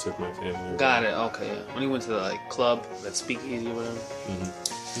the man that took my family. Got it. Okay, yeah. When he went to the club, that speakeasy or whatever.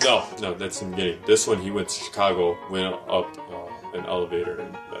 Mm-hmm. No, that's in the beginning. This one, he went to Chicago, went up an elevator,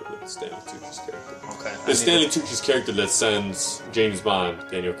 and met with Stanley Tucci's character. Okay. It's Stanley Tucci's character that sends James Bond,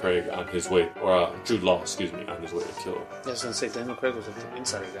 Daniel Craig, on his way, or Jude Law, excuse me, on his way to kill him. I was going to say, Daniel Craig was the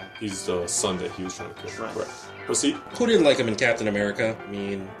insider guy. He's the son that he was trying to kill. Right. Correct. Proceed. Who didn't like him in Captain America? I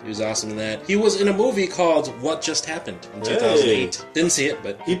mean, he was awesome in that. He was in a movie called What Just Happened in 2008. Didn't see it,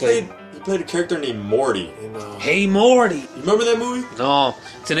 but he played a character named Morty in Hey Morty! You remember that movie? No,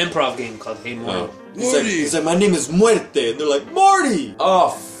 it's an improv game called Hey Morty. He's like, my name is Muerte, and they're like, Morty! Oh,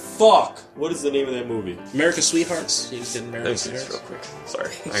 fuck. What is the name of that movie? America's Sweethearts. He was in America's Sweethearts. Real quick.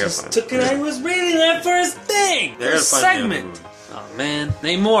 Sorry. I just took it. I was reading that first thing. First segment. Oh, man.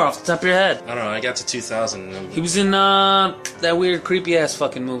 Name more off the top of your head. I don't know. I got to 2000. He was in that weird, creepy-ass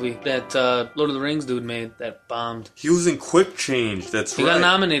fucking movie that Lord of the Rings dude made that bombed. He was in Quick Change. That's right. He got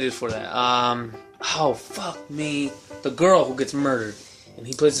nominated for that. Oh, fuck me. The girl who gets murdered. And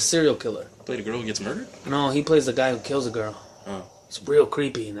he plays a serial killer. Played a girl who gets murdered? No, he plays the guy who kills a girl. Oh. It's real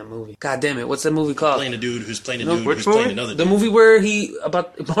creepy in that movie. God damn it, what's that movie called? Playing a dude who's playing a dude who's playing another dude. The movie where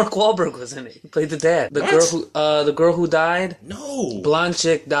Mark Wahlberg was in it. He played the dad. The girl who died. No. Blonde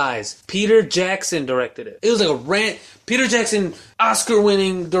chick dies. Peter Jackson directed it. It was like a rant. Peter Jackson,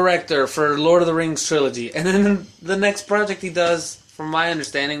 Oscar-winning director for Lord of the Rings trilogy. And then the next project he does, from my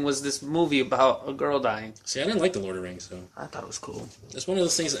understanding, was this movie about a girl dying. See, I didn't like the Lord of the Rings, so I thought it was cool. It's one of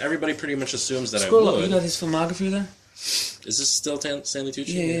those things that everybody pretty much assumes that Scroll I would. up. You got his filmography there? Is this still Stanley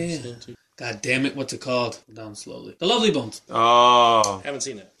Tucci? Yeah. God damn it, what's it called? Down slowly. The Lovely Bones. Oh. Haven't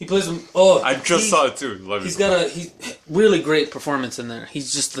seen it. He plays him. Oh, I just saw it too. He's got a really great performance in there.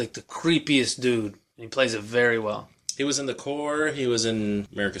 He's just like the creepiest dude. And he plays it very well. He was in The Core. He was in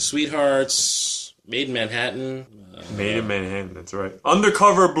America's Sweethearts. Made in Manhattan. Made in Manhattan, that's right.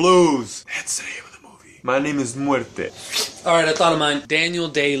 Undercover Blues. That's the name of the movie. My name is Muerte. Alright, I thought of mine. Daniel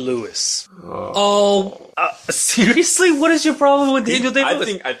Day-Lewis. Seriously? What is your problem with Daniel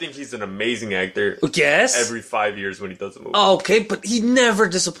Day-Lewis? I think he's an amazing actor. Yes? Every 5 years when he does a movie. Oh, okay, but he never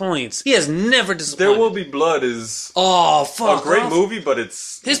disappoints. He has never disappointed. There Will Be Blood is a great movie, but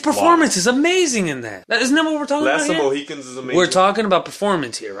it's... His performance is amazing in that. Isn't that what we're talking about Last here? of Mohicans is amazing. We're talking about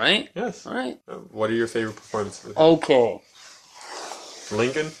performance here, right? Yes. Alright. What are your favorite performances? Okay.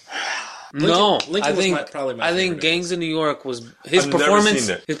 Lincoln? No, Lincoln was probably my favorite. I think Gangs of New York was his performance.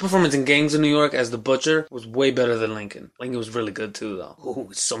 His performance in Gangs of New York as the Butcher was way better than Lincoln. Lincoln was really good too, though. Ooh,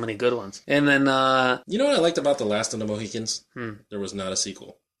 so many good ones. And then, you know what I liked about The Last of the Mohicans? There was not a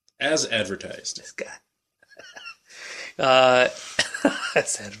sequel, as advertised. This guy.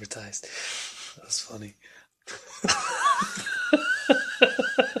 As advertised. That's funny.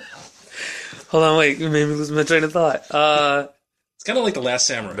 Hold on, wait. You made me lose my train of thought. It's kind of like The Last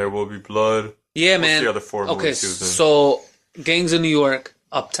Samurai. There Will Be Blood. Yeah, What's man. the other four okay, movies he was in? So Gangs of New York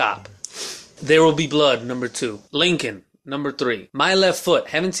up top. There Will Be Blood, number 2. Lincoln, number 3. My Left Foot.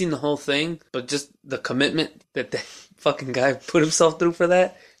 Haven't seen the whole thing, but just the commitment that fucking guy put himself through for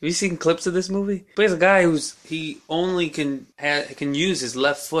that. Have you seen clips of this movie? He plays a guy he only can use his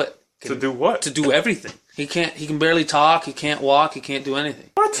left foot to do what? To do everything. He can barely talk. He can't walk. He can't do anything.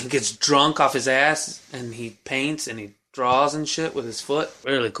 What? He gets drunk off his ass and he paints and he draws and shit with his foot.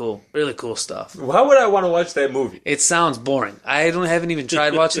 Really cool stuff. Why would I want to watch that movie? It sounds boring. I haven't even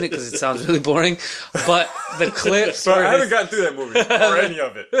tried watching it because it sounds really boring. But the clips. Sorry, I haven't gotten through that movie or any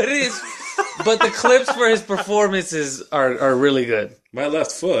of it. It is. But the clips for his performances are really good. My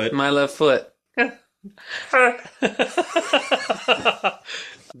Left Foot. My Left Foot.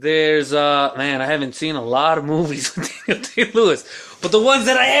 There's man, I haven't seen a lot of movies with Daniel Day-Lewis. But the ones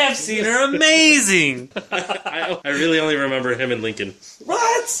that I have seen are amazing. I really only remember him in Lincoln.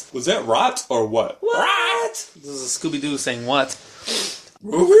 What? Was that Rot or what? What? This is Scooby-Doo saying what?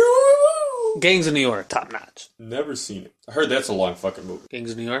 Gangs of New York, top notch. Never seen it. I heard that's a long fucking movie.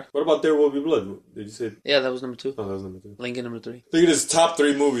 Gangs of New York? What about There Will Be Blood? Did you say? Yeah, that was number 2. Oh, that was number 2. Lincoln, number 3. Look at his top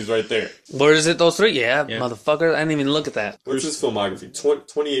 3 movies right there. Where is it, those 3? Yeah, motherfucker. I didn't even look at that. What's his filmography?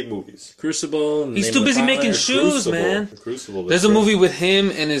 28 movies. Crucible. He's too busy making shoes, man. Crucible. There's a movie with him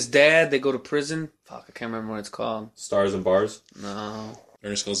and his dad. They go to prison. Fuck, I can't remember what it's called. Stars and Bars? No.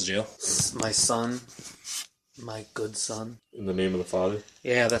 Ernest Goes to Jail? My son. My good son. In the Name of the Father?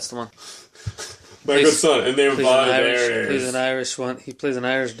 Yeah, that's the one. My good son. And then plays an Irish one. He plays an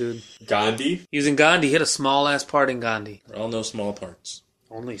Irish dude. Gandhi? He was in Gandhi. He hit a small-ass part in Gandhi. We're all no small parts.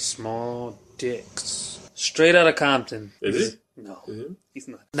 Only small dicks. Straight out of Compton. Is he? No, Mm-hmm. he's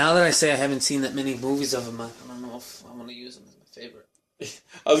not. Now that I say I haven't seen that many movies of him, I don't know if I want to use him as my favorite.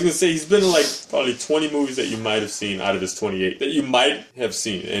 I was going to say, he's been in like probably 20 movies that you might have seen out of his 28. That you might have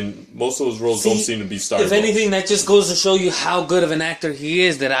seen. And most of those roles don't seem to be starred. If anything, that just goes to show you how good of an actor he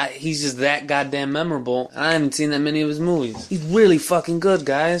is, that he's just that goddamn memorable. And I haven't seen that many of his movies. He's really fucking good,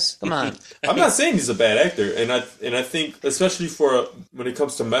 guys. Come on. I'm not saying he's a bad actor. And I think, especially for when it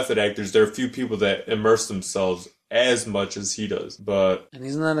comes to method actors, there are a few people that immerse themselves as much as he does. And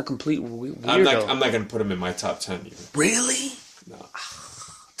he's not a complete weirdo. I'm not going to put him in my top 10 even. Really? No.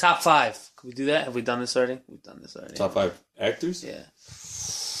 Top 5. Can we do that? Have we done this already? We've done this already. Top 5 actors? Yeah.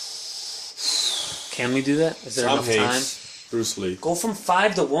 Can we do that? Is there Tom enough Hanks, time? Bruce Lee. Go from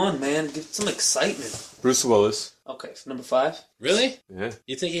 5 to 1, man. Give some excitement. Bruce Willis. Okay, so number 5. Really? Yeah.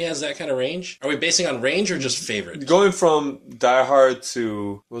 You think he has that kind of range? Are we basing on range or just favorite? Going from Die Hard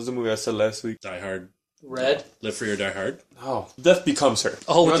to... What was the movie I said last week? Die Hard. Red. Live Free or Die Hard. Oh, Death Becomes Her.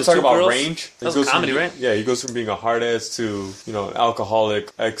 Oh, you with want the to talk two about girls? range? That was a comedy, right? Yeah, he goes from being a hard ass to, an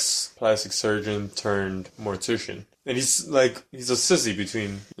alcoholic ex-plastic surgeon turned mortician. And he's a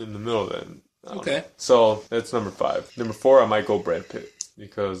sissy in the middle of that. Okay. So that's number 5. Number 4, I might go Brad Pitt.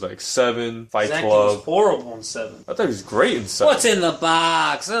 Because 7, Fight Zach Club. was horrible in 7. I thought he was great in 7. What's in the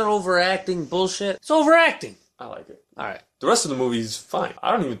box? That overacting bullshit. It's overacting. I like it. All right. The rest of the movie's fine.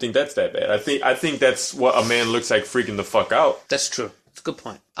 I don't even think that's that bad. I think that's what a man looks like freaking the fuck out. That's true. That's a good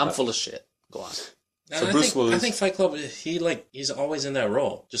point. I'm full of shit. Go on. So Bruce Willis. I think Fight Club, he's always in that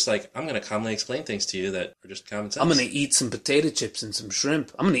role. Just like, I'm going to calmly explain things to you that are just common sense. I'm going to eat some potato chips and some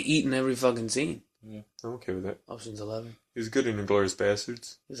shrimp. I'm going to eat in every fucking scene. Yeah, I'm okay with that. Ocean's 11. He was good in Inglourious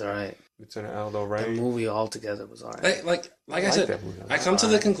Bastards. He's alright. Lieutenant Aldo Rain. The movie altogether was alright. Like I said, I come to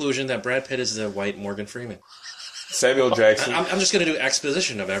the conclusion that Brad Pitt is the white Morgan Freeman. Samuel Jackson. I'm just going to do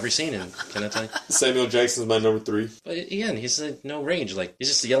exposition of every scene, and can I tell you? Samuel Jackson's my number 3. But again, he's no range. Like, he's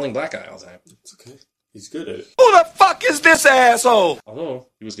just a yelling black guy all the time. It's okay. He's good at it. Who the fuck is this asshole? Although,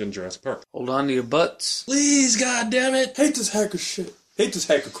 he was good in Jurassic Park. Hold on to your butts. Please, goddammit. Hate this hacker shit. Hate this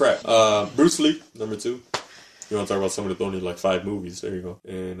hacker crap. Bruce Lee, number 2. You want to talk about someone that's only like 5 movies? There you go.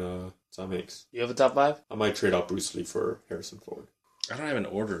 And Tom Hanks. You have a top 5? I might trade out Bruce Lee for Harrison Ford. I don't have an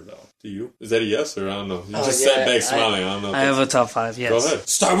order, though. Do you? Is that a yes or I don't know? You just sat back smiling. I don't know. I have a top 5, yes. Go ahead.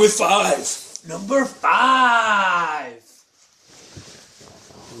 Start with 5. Number 5.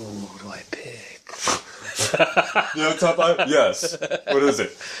 Who do I pick? You have a top 5? Yes. What is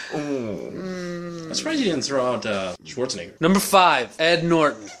it? I'm surprised you didn't throw out Schwarzenegger. Number 5, Ed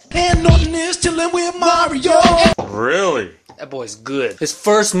Norton. And Norton is chilling with Mario. Really? That boy's good. His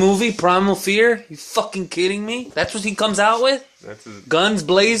first movie, Primal Fear? You fucking kidding me? That's what he comes out with? That's his, Guns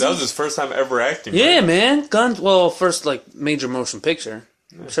blazing? that was his first time ever acting. Yeah, right? man. Guns, well, first, major motion picture.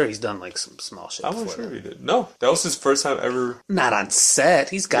 I'm sure he's done, some small shit I'm before sure that. he did. No, that was his first time ever. Not on set.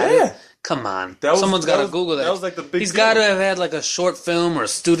 He's got it. Come on. Someone's got to Google that. That was like the big He's deal. got to have had a short film or a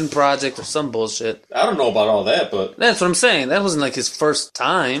student project or some bullshit. I don't know about all that, but That's what I'm saying. That wasn't his first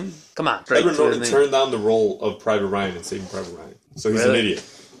time. Come on. Edward Norton turned down the role of Private Ryan in Saving Private Ryan. So he's an idiot,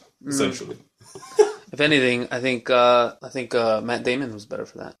 essentially. If anything, I think Matt Damon was better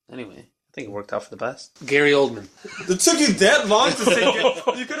for that. Anyway, I think it worked out for the best. Gary Oldman. It took you that long to say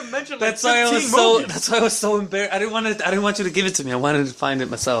it. You could have mentioned That's why I was movies. That's why I was so embarrassed. I didn't want you to give it to me. I wanted to find it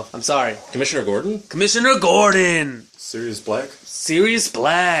myself. I'm sorry. Commissioner Gordon? Commissioner Gordon. Sirius Black? Sirius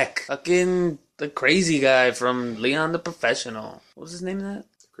Black. Fucking the crazy guy from Leon the Professional. What was his name in that?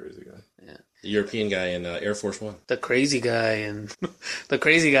 Crazy guy. Yeah. The European guy in Air Force One. The crazy guy in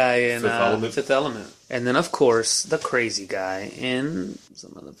Fifth Element. And then, of course, the crazy guy in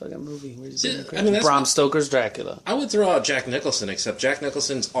some motherfucking movie. Where's he Bram Stoker's Dracula. I would throw out Jack Nicholson, except Jack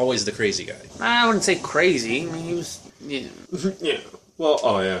Nicholson's always the crazy guy. I wouldn't say crazy. I mean, he was, yeah. Yeah. Well,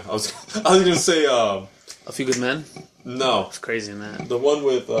 oh yeah. I was gonna say A Few Good Men. no. It's crazy in that. The one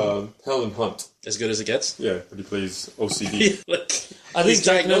with Helen Hunt. As good as it gets? Yeah, but he plays OCD. I He's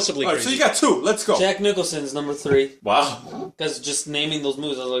think diagnosably All right, crazy. so you got 2. Let's go. Jack Nicholson's number 3. Wow. Because just naming those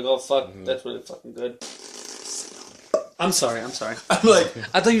movies, I was like, oh fuck, that's really fucking good. I'm sorry. I'm like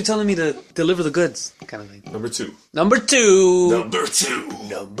I thought you were telling me to deliver the goods, kind of thing. number 2. Number 2. Number 2.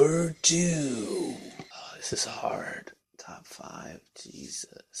 Number 2. Oh, this is hard. Top 5.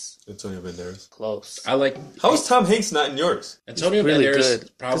 Jesus. Antonio Banderas. Close. I like. How is Tom Hanks not in yours? Antonio Really Banderas good.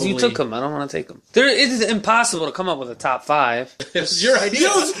 Because probably. you took him. I don't want to take him. It is impossible to come up with a top 5. It was your idea.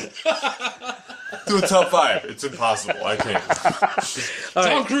 Do a top 5. It's impossible. I can't.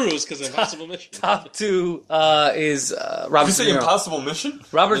 Tom Cruise, because Impossible Mission. Top 2 is Robert You De say Niro. Impossible Mission?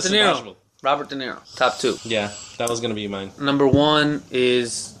 Robert Mission De Niro. Impossible. Robert De Niro. Top 2. Yeah, that was gonna be mine. Number 1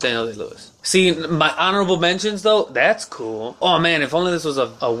 is Daniel Day-Lewis. See, my honorable mentions, though, that's cool. Oh, man, if only this was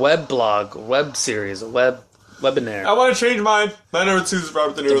a web blog, a web series, a webinar. I want to change mine. My number 2 is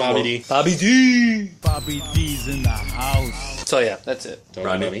Robert De Niro. Bobby D. Bobby D. Bobby D's in the house. So, yeah, that's it.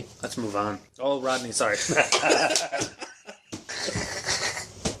 Rodney. Rodney. Let's move on. Oh, Rodney, sorry.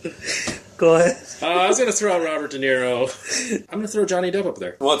 Go ahead. I was gonna throw out Robert De Niro. I'm gonna throw Johnny Depp up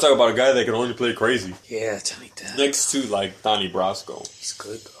there. I want to talk about a guy that can only play crazy. Yeah, Johnny Depp. Next to, like, Donnie Brasco. He's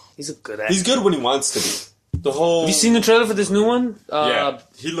good, though. He's a good actor. He's good when he wants to be. The whole... Have you seen the trailer for this new one? Yeah.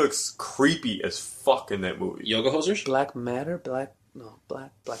 He looks creepy as fuck in that movie. Yoga hosers? Black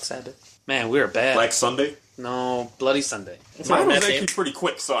Sabbath. Man, we are bad. Black Sunday? No, Bloody Sunday. Mine was Matt actually Damon. pretty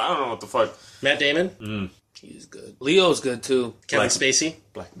quick, so I don't know what the fuck. Matt Damon? He's good. Leo's good, too. Kevin Black- Spacey?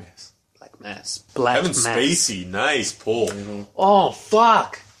 Black Mass. Black Mass. Black Kevin Mass. Spacey, nice pull. Oh,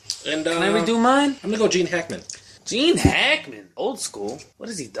 fuck. And Can I redo mine? I'm gonna go Gene Hackman. Gene Hackman. Old school. What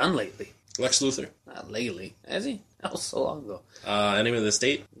has he done lately? Lex Luthor. Not lately. Has he? That was so long ago. Enemy of the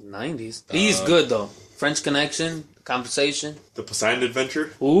State. 90s. He's good, though. French Connection. Conversation. The Poseidon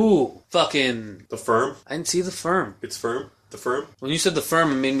Adventure. Ooh. Fucking... The Firm. I didn't see The Firm. It's Firm. The Firm. When you said The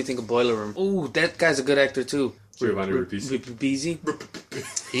Firm, it made me think of Boiler Room. Ooh, that guy's a good actor, too. Giovanni Ribisi. Beezy.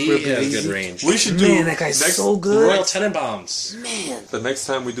 He has good range. We should do... Man, that guy's so good. Royal Tenenbaums. Man. The next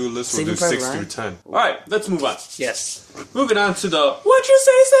time we do a list, we'll Saving do Private 6 Ryan? through 10. Alright, let's move on. Yes. Moving on to the What You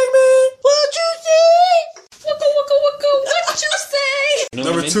Say segment. What you say? What you say?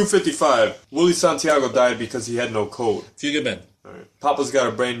 Number 255. Willie Santiago died because he had no code. Few good men. Alright. Papa's got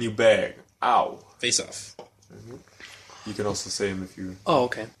a brand new bag. Ow. Face off. You can also say him if you... Oh,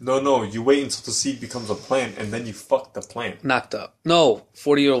 okay. No, you wait until the seed becomes a plant and then you fuck the plant. Knocked up. No,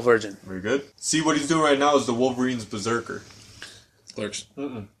 40-year-old virgin. Very good. See, what he's doing right now is the Wolverine's Berserker. Clerks.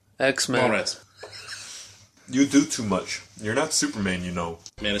 X-Men. Mallrats. You do too much. You're not Superman, you know.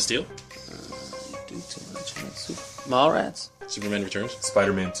 Man of Steel. Do too much. Mallrats? Superman Returns.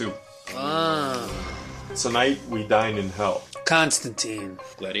 Spider-Man 2. Ah. Tonight, we dine in hell. Constantine.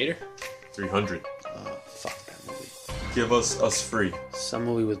 Gladiator. 300. Fuck that movie. Give us free. Some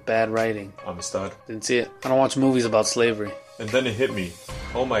movie with bad writing. Amistad. Didn't see it. I don't watch movies about slavery. And then it hit me.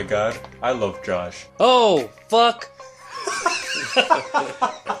 Oh my god, I love Josh. Oh, fuck.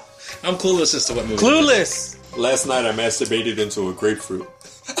 I'm clueless as to what movie. Clueless. Last night, I masturbated into a grapefruit.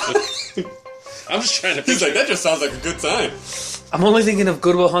 I'm just trying to. He's like, that just sounds like a good time. I'm only thinking of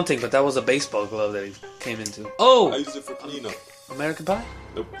Good Will Hunting, but that was a baseball glove that he came into. I Oh, used it for cleanup. American Pie?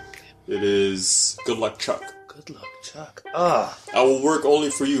 Nope. It is Good Luck, Chuck. Good luck, Chuck. Ah. I will work only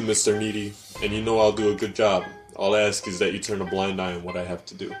for you, Mr. Needy, and you know I'll do a good job. All I ask is that you turn a blind eye on what I have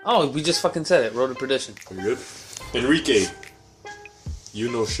to do. Oh, we just fucking said it. Road to Perdition. Very good. Enrique, you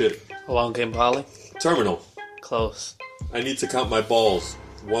know shit. Along Came Polly. Terminal, Close. I need to count my balls.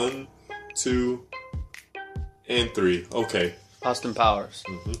 1, 2, and 3. Okay. Austin Powers.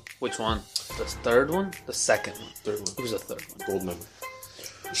 Which one? The third one? The second one. Third one. Who's the third one? Gold member.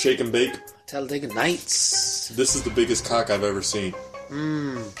 Shake and bake. Talladega Nights. This is the biggest cock I've ever seen.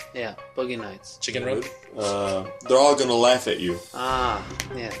 Yeah, Boogie Nights. Chicken Run. They're all gonna laugh at you. Ah,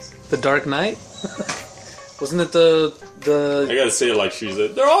 yes. The Dark Knight? Wasn't it the I gotta say it like she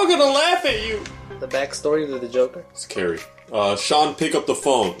said. They're all gonna laugh at you. backstory to the Joker? It's Carrie. Sean, pick up the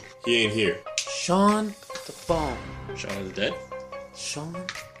phone. He ain't here. Sean, the phone. Shaun of the Dead.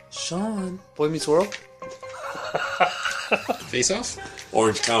 Sean. Boy Meets World? Face Off.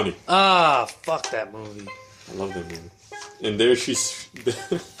 Orange County. Ah, fuck that movie. I love that movie. And there she's,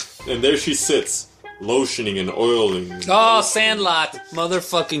 and there she sits, lotioning and oiling. Oh, Sandlot.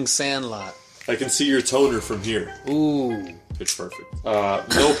 Motherfucking Sandlot. I can see your toner from here. Ooh. Pitch perfect.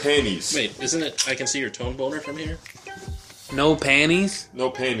 No panties. Wait, isn't it? I can see your tone boner from here. No panties? No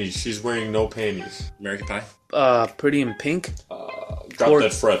panties. She's wearing no panties. American Pie. Pretty in Pink? Drop Or-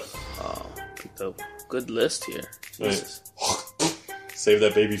 that fret. Picked a good list here. Jesus. Right. Save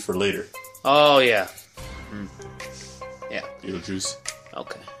that baby for later. Oh, yeah. Yeah, Beetlejuice.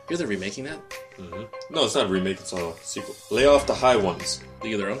 okay. You're the remaking that. No, it's not a remake. It's a sequel. Lay off the high ones.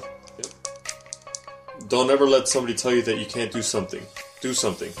 League of Their Own. Don't ever let somebody tell you that you can't do something. Do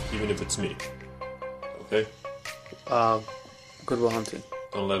something, even if it's me. Okay? Good Will Hunting.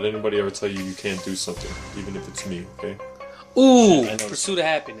 Don't let anybody ever tell you you can't do something, even if it's me, okay? Ooh, I know. Pursuit of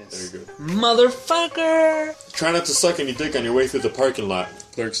Happiness. There you go. Motherfucker! Try not to suck any dick on your way through the parking lot.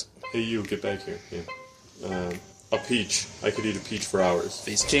 Clerks. Hey, you, get back here. Yeah. A peach. I could eat a peach for hours.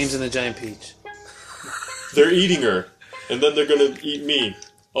 Face James and the Giant Peach. They're eating her, and then they're gonna eat me.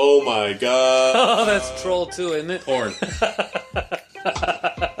 Oh my god. Oh, that's Troll too, isn't it? porn.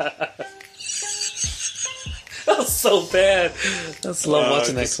 That was so bad. I just love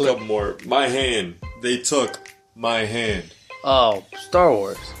watching that just a clip. couple more. My hand. They took my hand. Oh, Star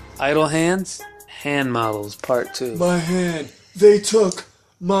Wars. Idle Hands? Hand Models Part 2. My hand. They took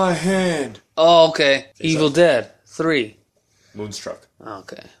my hand. Oh, okay. Evil Dead 3. Moonstruck.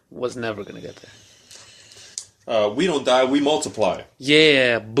 Okay. Was never gonna get there. We don't die, we multiply.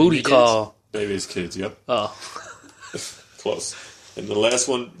 Yeah, Booty We Call. Baby's kids, yep. Oh. Close. And the last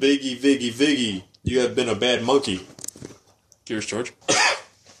one, Viggy, you have been a bad monkey. Curious George.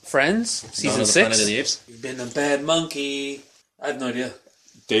 Friends? Dawn Season of the 6? Planet of the Apes. You've been a bad monkey. I have no idea.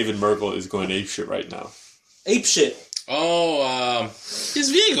 David Merkel is going ape shit right now. Ape shit. Oh, it's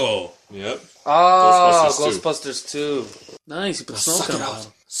Vigo. Yep. Oh, Ghostbusters 2. Ghostbusters 2. Nice, you put the smoke in a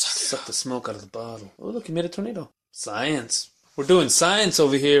bottle. Suck the smoke out of the bottle. Oh, look, you made a tornado. Science. We're doing science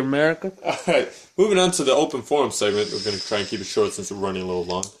over here, America. Alright, moving on to the open forum segment. We're going to try and keep it short since we're running a little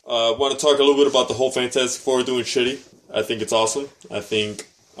long. Want to talk a little bit about the whole Fantastic Four doing shitty. I think it's awesome. I think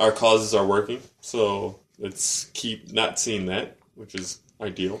our causes are working. So let's keep not seeing that, which is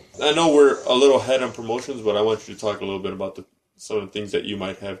ideal. I know we're a little ahead on promotions, but I want you to talk a little bit about some of the things that you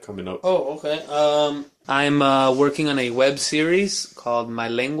might have coming up. Oh, okay. I'm working on a web series called My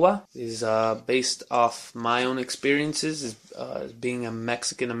Lengua. It's based off my own experiences as being a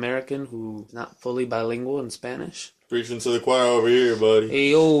Mexican American who's not fully bilingual in Spanish. Preaching to the choir over here, buddy.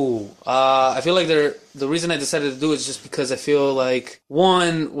 Hey, yo. I feel like the reason I decided to do it is just because I feel like,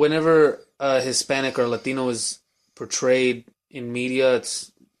 one, whenever Hispanic or Latino is portrayed in media,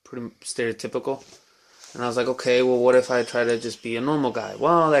 it's pretty stereotypical. And I was like, okay, well, what if I try to just be a normal guy?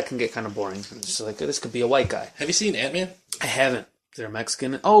 Well, that can get kind of boring. It's just like, this could be a white guy. Have you seen Ant-Man? I haven't. They're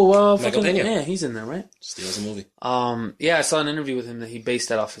Mexican. Oh, Michael Peña. yeah, he's in there, right? Steals a movie. Yeah, I saw an interview with him that he based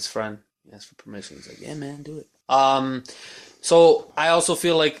that off his friend. He asked for permission. He's like, yeah, man, do it. So I also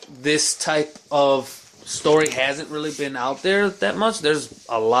feel like this type of story hasn't really been out there that much. There's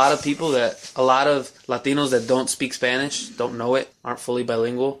a lot of Latinos that don't speak Spanish, don't know it, aren't fully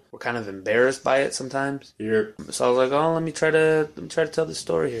bilingual. We're kind of embarrassed by it sometimes. Here. So I was like, oh, let me try to tell this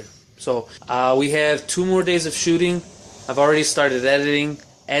story here. So we have 2 more days of shooting. I've already started editing,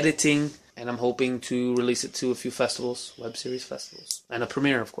 and I'm hoping to release it to a few festivals, web series festivals, and a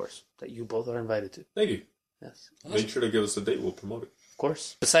premiere, of course, that you both are invited to. Thank you. Yes. Make sure to give us a date. We'll promote it. Of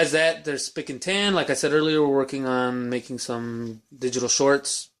course. Besides that, there's Spick and Tan. Like I said earlier, we're working on making some digital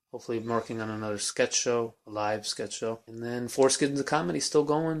shorts. Hopefully I'm working on another sketch show, a live sketch show. And then Four Skins of Comedy still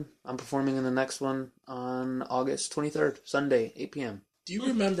going. I'm performing in the next one on August 23rd, Sunday, 8 p.m. Do you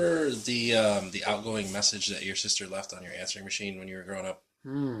remember the outgoing message that your sister left on your answering machine when you were growing up?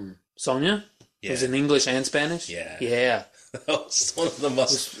 Sonia? Yeah. It was in English and Spanish? Yeah. Yeah. That was one of the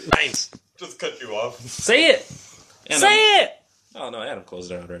most nice. Just cut you off. Say it! And Say it! Oh, no, Adam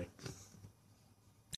closed it out already.